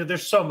I know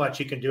there's so much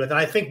you can do with it. And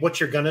I think what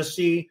you're gonna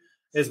see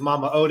is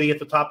Mama Odie at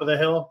the top of the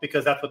hill,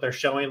 because that's what they're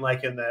showing,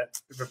 like in the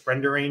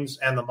renderings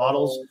and the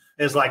models,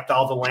 is like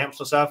all the lamps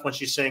and stuff. When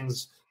she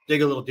sings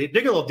Dig a Little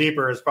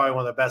Deeper is probably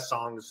one of the best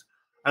songs.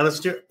 I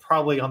listen to it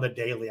probably on the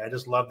daily. I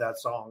just love that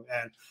song.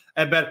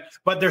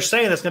 But they're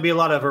saying there's going to be a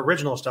lot of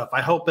original stuff.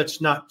 I hope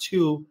it's not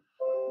too,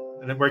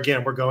 and we're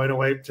going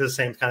away to the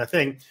same kind of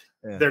thing.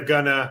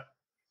 Yeah.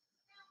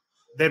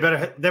 They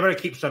better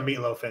keep some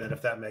meatloaf in it,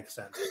 if that makes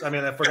sense. I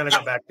mean, if we're going to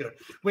go back to it,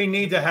 we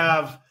need to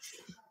have,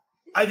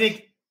 I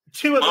think,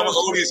 two of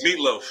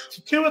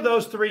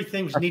those three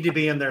things need to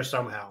be in there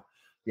somehow.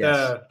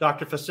 Yes.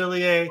 Dr.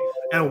 Facilier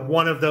and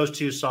one of those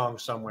two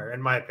songs somewhere,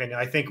 in my opinion.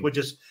 I think would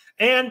just,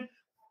 and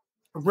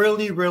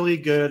really, really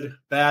good,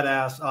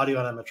 badass audio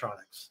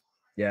animatronics.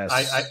 Yes.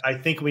 I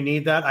think we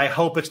need that. I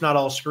hope it's not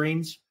all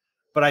screens,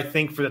 but I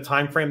think for the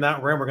time frame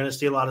that we're in, we're going to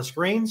see a lot of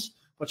screens,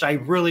 which I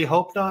really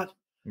hope not.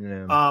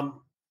 Yeah.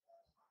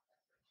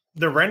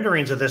 The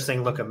renderings of this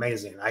thing look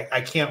amazing.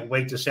 I can't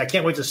wait to see. I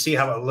can't wait to see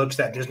how it looks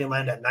at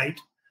Disneyland at night.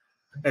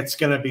 It's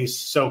going to be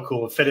so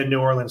cool. Fit in New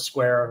Orleans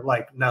Square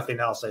like nothing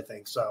else, I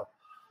think. So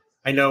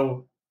I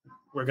know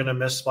we're going to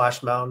miss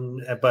Splash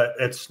Mountain, but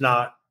it's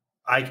not.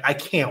 I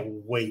can't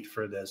wait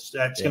for this.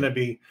 That's going to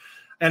be,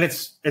 and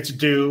it's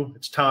due.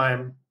 It's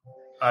time.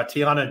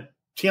 Tiana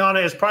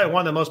is probably one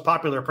of the most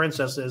popular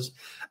princesses,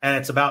 and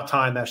it's about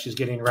time that she's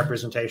getting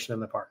representation in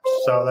the parks.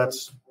 So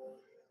that's.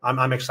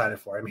 I'm excited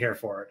for it. I'm here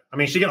for it. I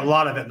mean, she's getting a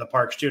lot of it in the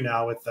parks too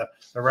now with the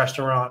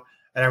restaurant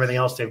and everything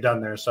else they've done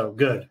there. So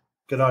good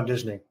on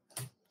Disney.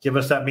 Give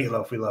us that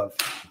meatloaf we love.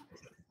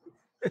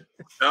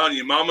 Telling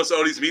you, Mama's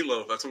Odie's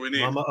meatloaf. That's what we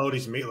need. Mama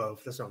Odie's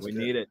meatloaf. That sounds good. We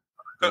need it.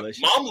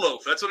 Mom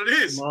loaf. That's what it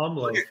is. Mom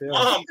loaf. Yeah.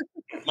 Mom.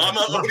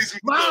 Mama Odie's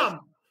meatloaf.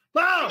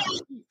 Mom.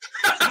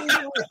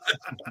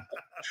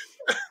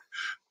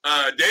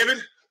 David?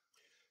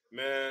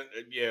 Man,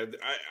 yeah,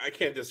 I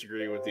can't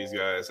disagree with these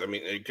guys. I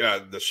mean, it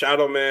got the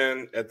Shadow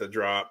Man at the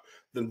drop.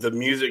 The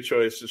music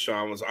choice to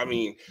Sean was, I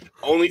mean,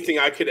 only thing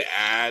I could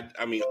add,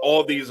 I mean,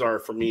 all these are,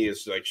 for me,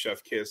 is like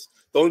Chef Kiss.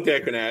 The only thing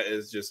I can add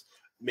is just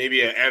maybe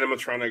an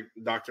animatronic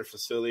Dr.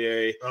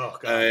 Facilier. Oh,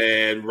 God.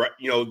 And,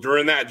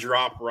 during that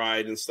drop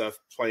ride and stuff,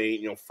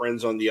 playing,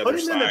 Friends on the Other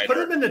Side. Put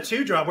him in the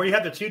 2 drop, where you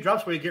have the 2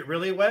 drops where you get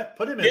really wet.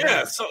 Put him in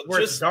there,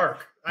 where it's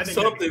dark. I think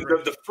something,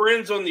 the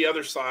Friends on the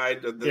Other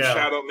Side, the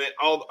Shadow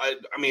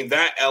Man,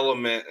 that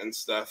element and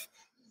stuff.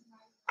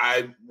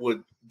 I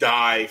would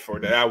die for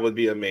that. That would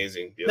be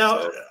amazing.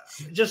 Now,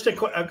 just a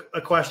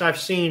question. I've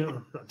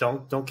seen.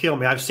 Don't kill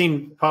me. I've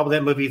seen probably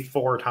that movie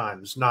 4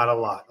 times. Not a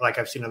lot. Like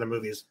I've seen other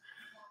movies.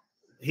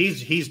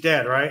 He's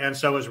dead, right? And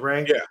so is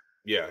Ray.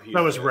 Yeah.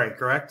 So is Ray,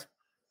 correct?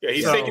 Yeah,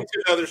 he's taken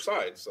to the other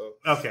side. So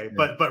okay,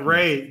 but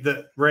Ray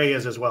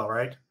is as well,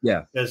 right?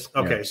 Yeah. Is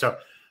okay. Yeah. So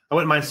I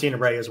wouldn't mind seeing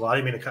Ray as well. I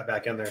didn't mean to cut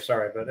back in there.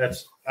 Sorry, but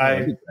it's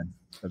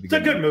a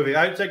good movie.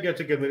 I'd say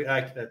it's a good movie.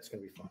 That's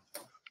gonna be fun.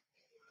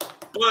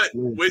 But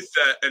with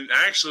that, and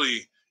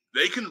actually,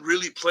 they can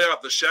really play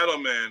off the Shadow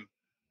Man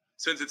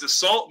since it's a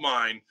salt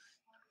mine.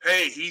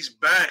 Hey, he's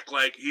back.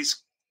 Like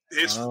he's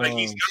not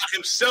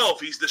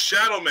himself. He's the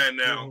Shadow Man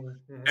now,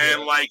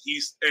 and like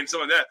and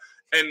some of that.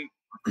 And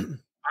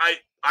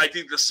I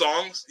think the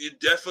songs you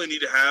definitely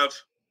need to have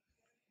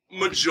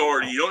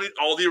majority. You don't need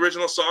all the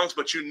original songs,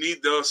 but you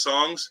need those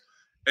songs,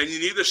 and you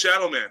need the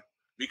Shadow Man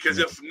because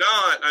if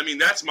not, I mean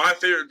that's my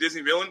favorite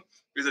Disney villain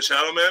is the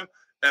Shadow Man.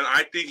 And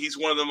I think he's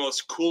one of the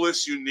most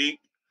coolest,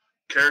 unique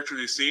characters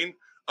you've seen.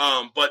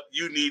 But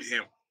you need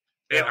him.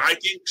 And I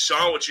think,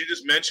 Sean, what you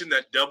just mentioned,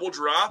 that double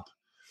drop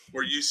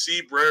where you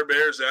see Brer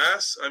Bear's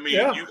ass, I mean,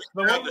 you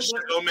can have the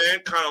Shadow Man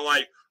kind of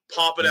like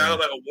pop it out of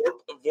like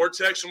a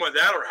vortex, something like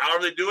that, or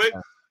however they do it.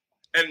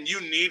 And you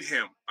need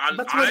him.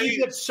 That's when you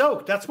get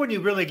soaked. That's when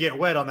you really get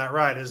wet on that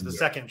ride is the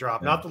second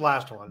drop, not the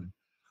last one.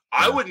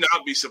 I would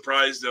not be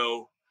surprised,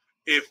 though,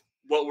 if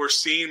what we're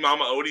seeing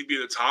Mama Odie be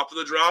at the top of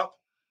the drop,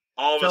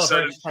 all of a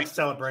sudden, like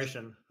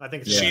celebration. I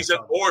think it's she's at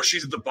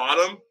the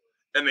bottom,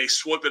 and they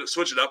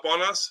switch it up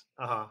on us.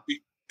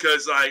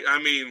 Because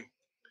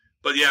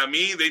but yeah,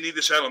 they need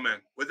the Shadow Man.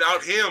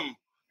 Without him,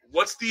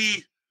 what's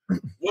the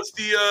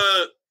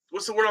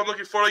word I'm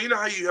looking for? You know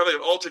how you have like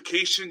an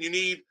altercation? You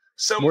need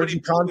somebody. Where's the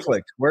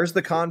conflict? Where's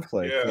the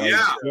conflict?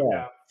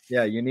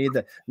 Yeah, you need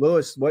that.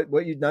 Lewis, what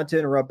you, not to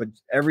interrupt, but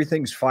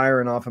everything's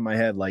firing off in my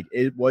head. Like,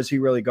 was he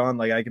really gone?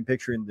 Like, I can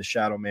picture the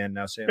Shadow Man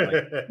now saying,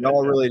 like,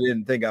 y'all really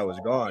didn't think I was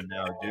gone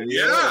now, dude.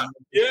 Yeah,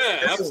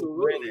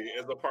 absolutely.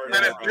 As a part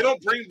and if they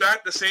don't bring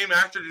back the same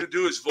actor to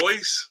do his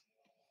voice,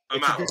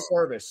 I'm out. It's a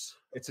disservice.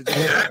 It's a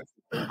disservice.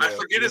 I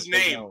forget his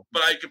name,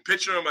 but I can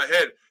picture him in my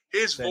head.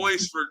 His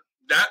voice for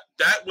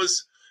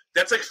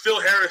that's like Phil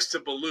Harris to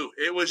Baloo.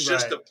 It was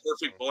just a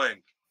perfect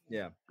blend.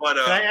 Yeah. But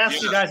can I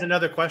ask you guys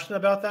another question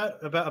about that?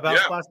 About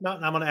Splash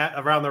Mountain? I'm going to add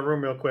around the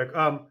room real quick.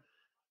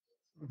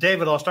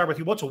 David, I'll start with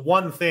you. What's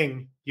one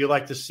thing you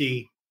like to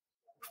see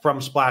from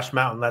Splash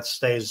Mountain that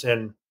stays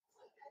in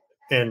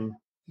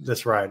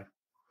this ride?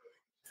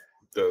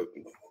 The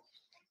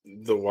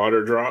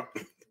water drop.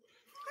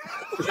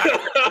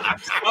 I'm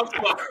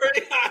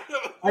sorry.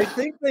 I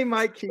think they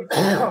might keep.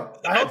 I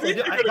hope they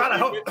do. God,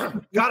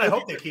 I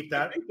hope they keep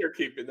that. I think they're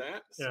keeping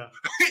that. Yeah.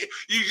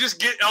 You just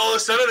get all of a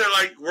sudden they're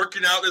like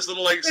working out this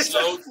little like it's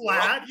slow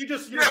flat. You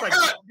just like.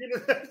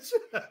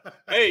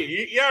 Hey,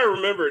 you gotta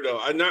remember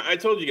though. I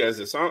told you guys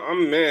this.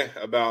 I'm meh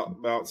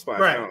about Splash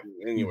Mountain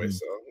anyway.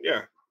 So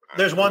yeah.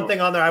 There's one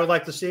thing on there I would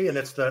like to see, and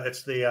it's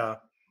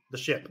the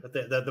ship,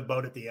 the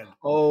boat at the end.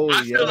 Oh,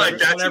 I feel like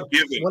that's a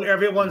given. When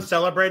everyone's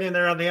celebrating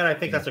there on the end, I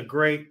think that's a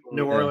great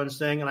New Orleans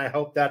thing, and I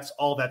hope that's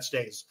all that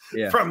stays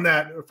from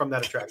that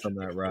attraction, from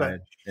that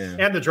ride,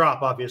 and the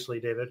drop, obviously,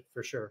 David,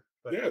 for sure.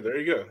 But, there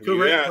you go.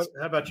 Kubrick,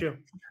 how about you?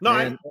 No,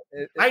 man,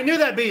 I knew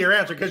that'd be your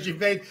answer because you've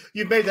made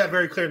that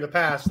very clear in the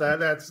past.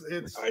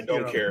 It's. I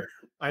don't care.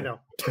 I know.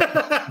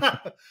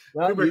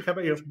 Kubrick, how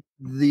about you?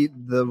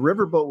 The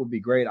riverboat would be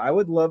great. I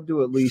would love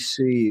to at least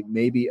see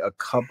maybe a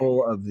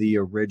couple of the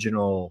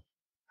original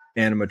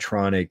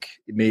animatronic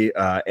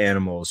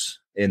animals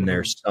in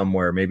there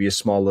somewhere. Maybe a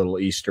small little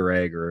Easter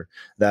egg or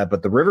that.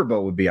 But the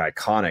riverboat would be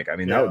iconic. I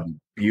mean, that would be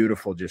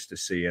beautiful just to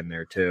see in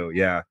there too.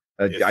 Yeah.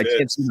 I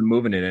can't see them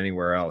moving it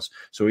anywhere else.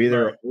 So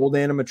either old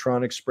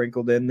animatronics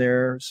sprinkled in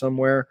there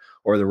somewhere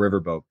or the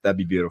riverboat. That'd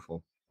be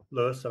beautiful.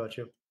 Lewis, how about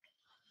you?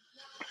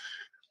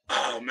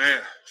 Oh, man.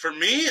 For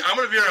me, I'm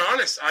going to be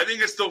honest. I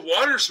think it's the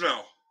water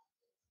smell.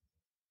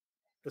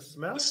 The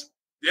smell?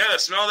 The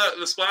smell of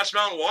the Splash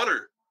Mountain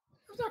water.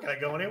 It's not going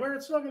to go anywhere.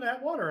 It's still going to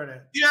have water in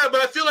it. Yeah,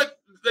 but I feel like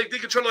they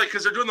can try to,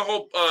 because they're doing the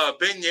whole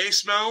beignet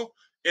smell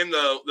in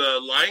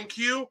the line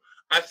queue.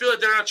 I feel like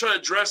they're going to try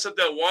to dress up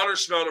that water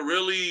smell to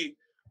really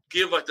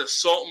give like the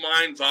salt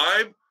mine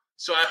vibe.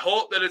 So I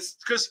hope that it's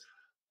because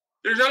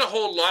there's not a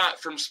whole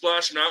lot from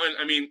Splash Mountain.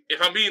 I mean, if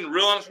I'm being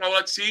real honest, what I would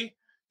like to see,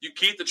 you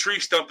keep the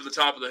tree stump at the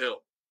top of the hill.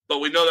 But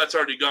we know that's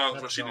already gone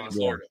because we're sitting in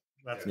Florida.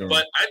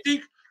 But I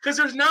think because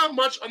there's not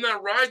much on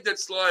that ride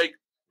that's like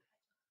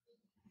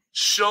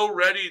show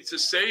ready to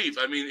save.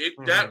 I mean,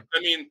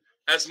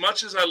 as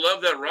much as I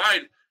love that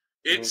ride,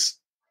 it's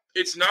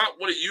not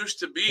what it used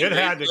to be. It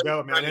had to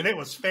go, man, and it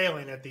was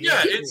failing at the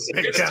end. Yeah,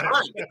 it's time.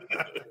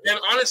 And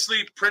honestly,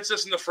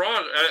 Princess and the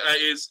Frog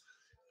is,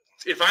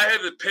 if I had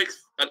to pick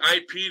an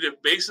IP to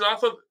base it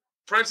off of,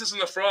 Princess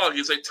and the Frog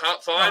is like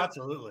top 5. Oh,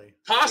 absolutely.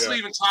 Possibly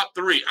even top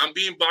 3. I'm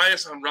being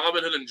biased on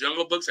Robin Hood and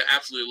Jungle Books. I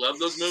absolutely love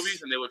those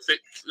movies, and they would fit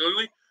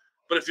clearly.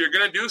 But if you're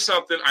going to do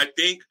something, I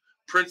think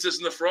Princess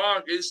and the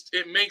Frog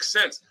it makes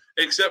sense.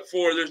 except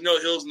for there's no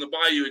hills in the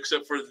bayou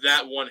except for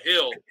that one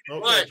hill.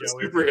 Okay, But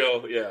Super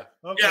Hill, yeah.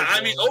 Okay, yeah, I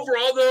Joey. mean,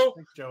 overall though,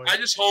 Thanks, Joey. I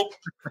just hope.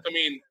 I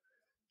mean,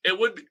 it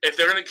would if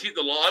they're going to keep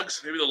the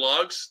logs, maybe the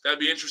logs. That'd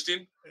be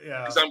interesting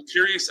Yeah, because I'm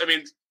curious. I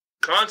mean,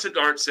 concept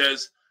art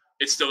says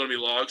it's still going to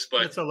be logs,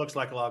 but it still looks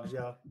like logs.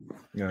 Yeah.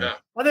 yeah.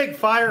 I think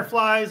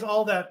fireflies,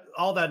 all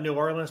that New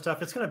Orleans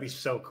stuff. It's going to be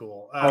so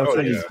cool. It's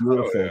gonna be yeah.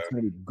 beautiful. Oh, yeah. It's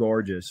gonna be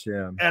gorgeous.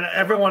 Yeah. And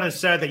everyone has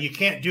said that you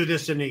can't do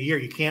this in a year.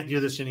 You can't do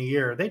this in a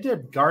year. They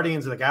did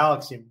Guardians of the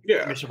Galaxy.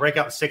 Yeah. Mission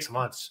Breakout in 6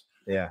 months.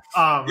 Yeah.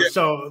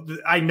 So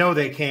I know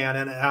they can.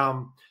 And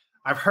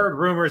I've heard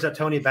rumors that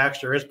Tony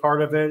Baxter is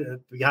part of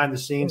it behind the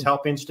scenes,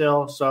 helping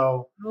still.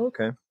 So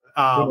Okay.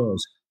 Who um,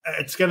 knows?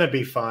 it's going to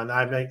be fun.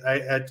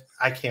 I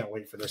can't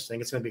wait for this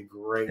thing. It's going to be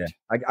great.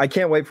 Yeah. I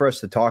can't wait for us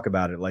to talk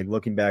about it. Like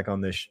looking back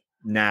on this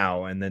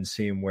now and then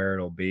seeing where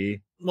it'll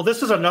be. Well,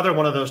 this is another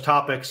one of those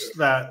topics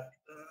that,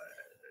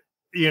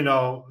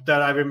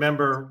 that I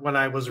remember when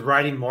I was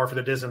writing more for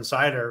the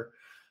DisInsider.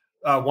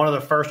 One of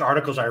the first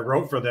articles I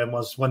wrote for them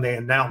was when they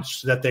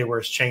announced that they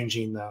were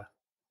changing the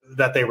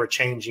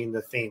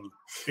theme,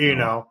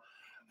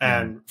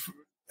 and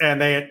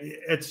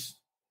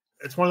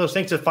it's one of those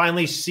things to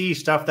finally see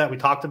stuff that we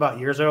talked about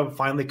years ago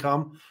finally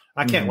come.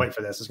 I can't wait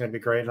for this. It's going to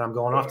be great. And I'm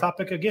going off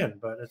topic again,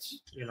 but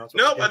it's.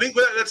 No, I think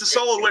that's a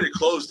solid way to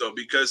close though,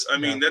 because I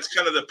mean, that's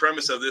kind of the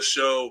premise of this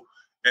show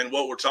and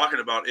what we're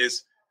talking about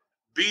is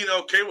being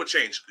okay with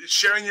change,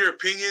 sharing your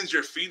opinions,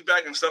 your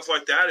feedback and stuff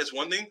like that is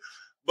one thing,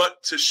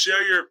 but to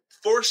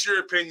force your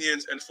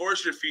opinions and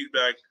force your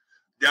feedback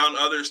down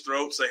others'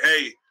 throats, like,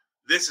 hey,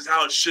 this is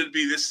how it should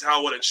be. This is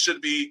what it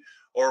should be,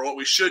 or what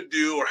we should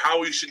do, or how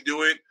we should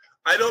do it.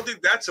 I don't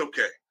think that's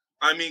okay.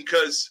 I mean,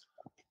 because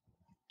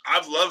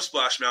I've loved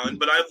Splash Mountain,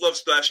 but I've loved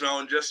Splash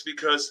Mountain just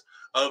because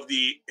of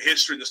the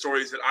history and the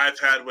stories that I've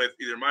had with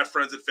either my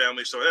friends and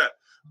family, so that.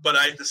 But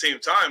at the same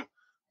time,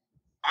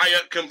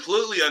 I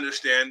completely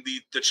understand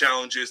the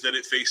challenges that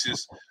it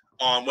faces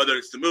on whether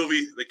it's the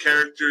movie, the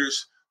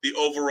characters, the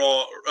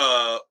overall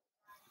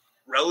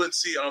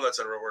relevancy. I don't know if that's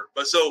a real word.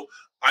 But so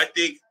I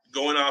think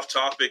going off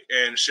topic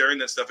and sharing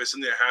that stuff is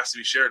something that has to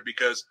be shared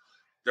because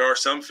there are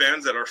some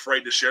fans that are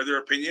afraid to share their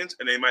opinions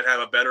and they might have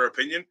a better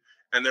opinion.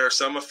 And there are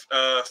some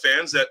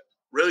fans that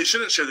really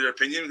shouldn't share their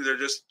opinion because they're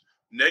just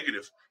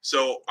negative.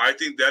 So I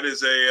think that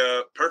is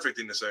a perfect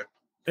thing to say.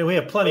 And we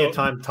have plenty of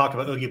time to talk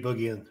about Oogie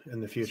Boogie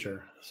in the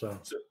future. So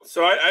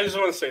I just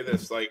want to say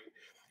this, like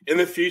in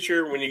the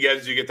future, when you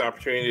guys do get the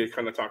opportunity to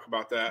kind of talk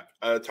about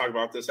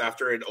this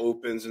after it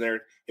opens and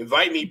there,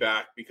 invite me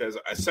back because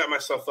I set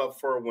myself up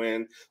for a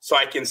win so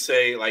I can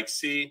say like,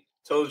 see,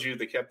 told you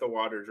they kept the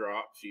water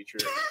drop feature.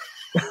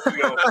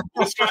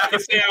 Just so I can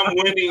say I'm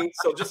winning.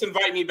 So just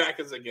invite me back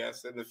as a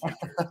guest in the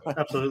future. So.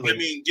 Absolutely. I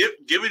mean,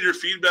 give it your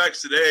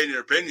feedbacks today and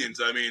your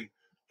opinions. I mean,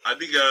 I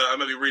think I'm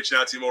going to be reaching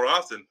out to you more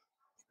often.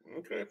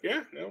 Okay.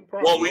 Yeah. No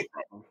problem. Well,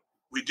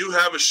 we do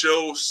have a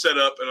show set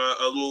up and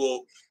a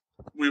little.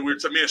 Me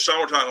and Sean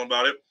were talking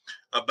about it,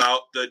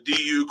 about the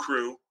DU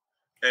crew,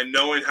 and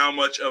knowing how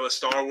much of a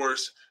Star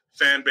Wars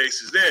fan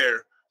base is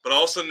there, but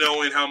also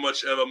knowing how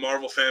much of a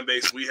Marvel fan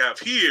base we have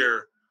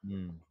here.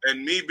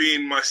 And me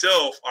being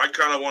myself, I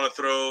kind of want to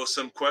throw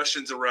some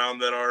questions around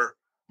that are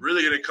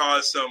really going to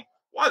cause some,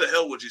 why the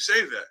hell would you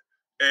say that?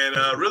 And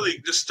really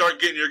just start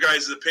getting your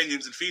guys'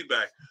 opinions and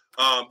feedback.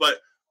 But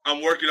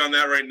I'm working on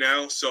that right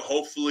now. So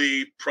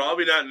hopefully,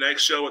 probably not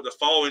next show, but the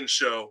following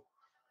show,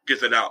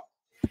 get that out.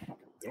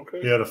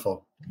 Okay.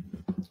 Beautiful.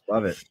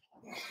 Love it.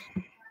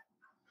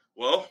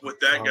 Well,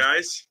 with that,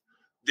 guys,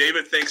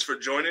 David, thanks for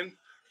joining.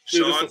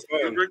 Dude, Sean,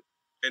 Kubrick,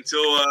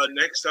 until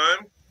next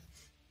time,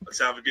 let's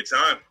have a good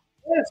time.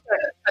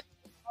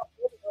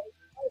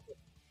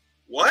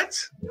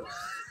 What?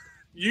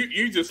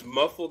 You just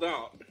muffled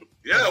out.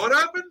 Yeah, what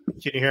happened?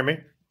 Can you hear me?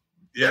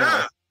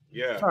 Yeah.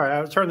 Yeah. All right,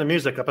 I was turning the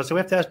music up. I said we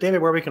have to ask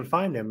David where we can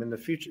find him in the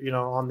future,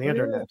 on the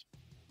internet.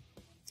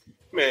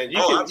 Man,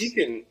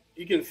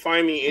 you can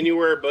find me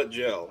anywhere but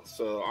jail.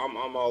 So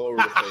I'm all over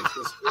the place.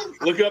 Just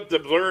look up the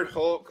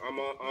Blerdhulk.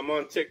 I'm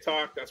on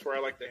TikTok. That's where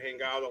I like to hang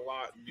out a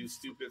lot, do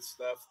stupid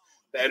stuff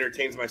that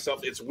entertains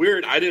myself. It's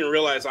weird. I didn't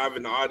realize I have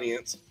an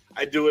audience.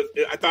 I do it.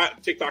 I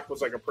thought TikTok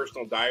was like a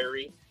personal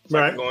diary. So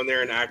I can go in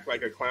there and act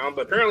like a clown.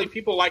 But apparently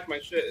people like my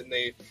shit and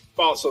they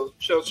follow.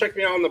 So check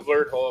me out on the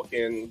Blerdhulk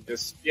and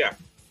just,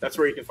 that's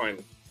where you can find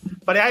me.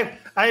 But I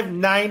have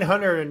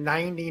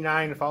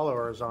 999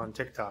 followers on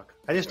TikTok.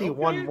 I just need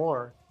one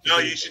more. No,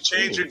 you should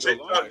change your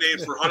TikTok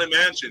names for Haunted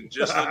Mansion.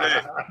 Just the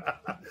name.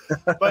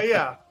 But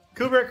yeah,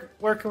 Kubrick,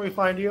 where can we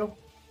find you?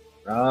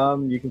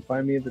 You can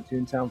find me at the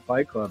Toontown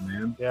Fight Club,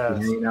 man. Yeah,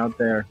 hanging out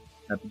there.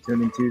 Happy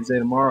Tuning Tuesday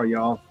tomorrow,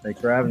 y'all.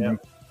 Thanks for having me.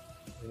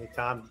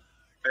 Anytime.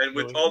 And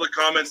with all the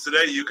comments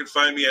today, you can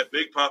find me at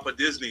Big Papa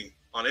Disney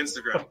on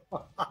Instagram.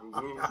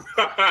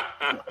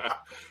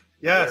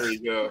 Yes, there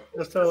you go.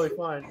 That's totally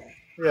fine.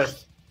 Yes.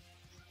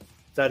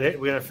 Is that it?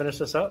 We're gonna finish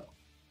this up.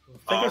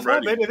 Take us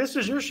home, baby. This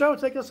is your show.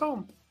 Take us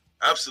home.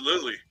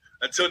 Absolutely.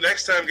 Until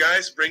next time,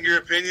 guys, bring your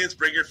opinions,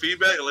 bring your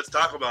feedback, and let's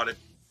talk about it.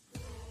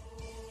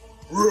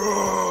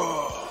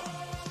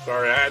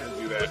 Sorry, I had to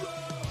do that.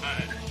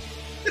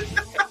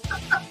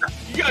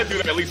 You gotta do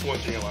that at least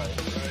once in your life,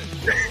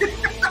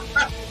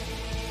 right?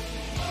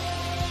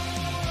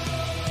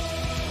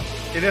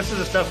 See, this is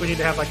the stuff we need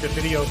to have, like the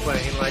video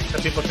playing, like so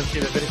people can see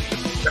the video.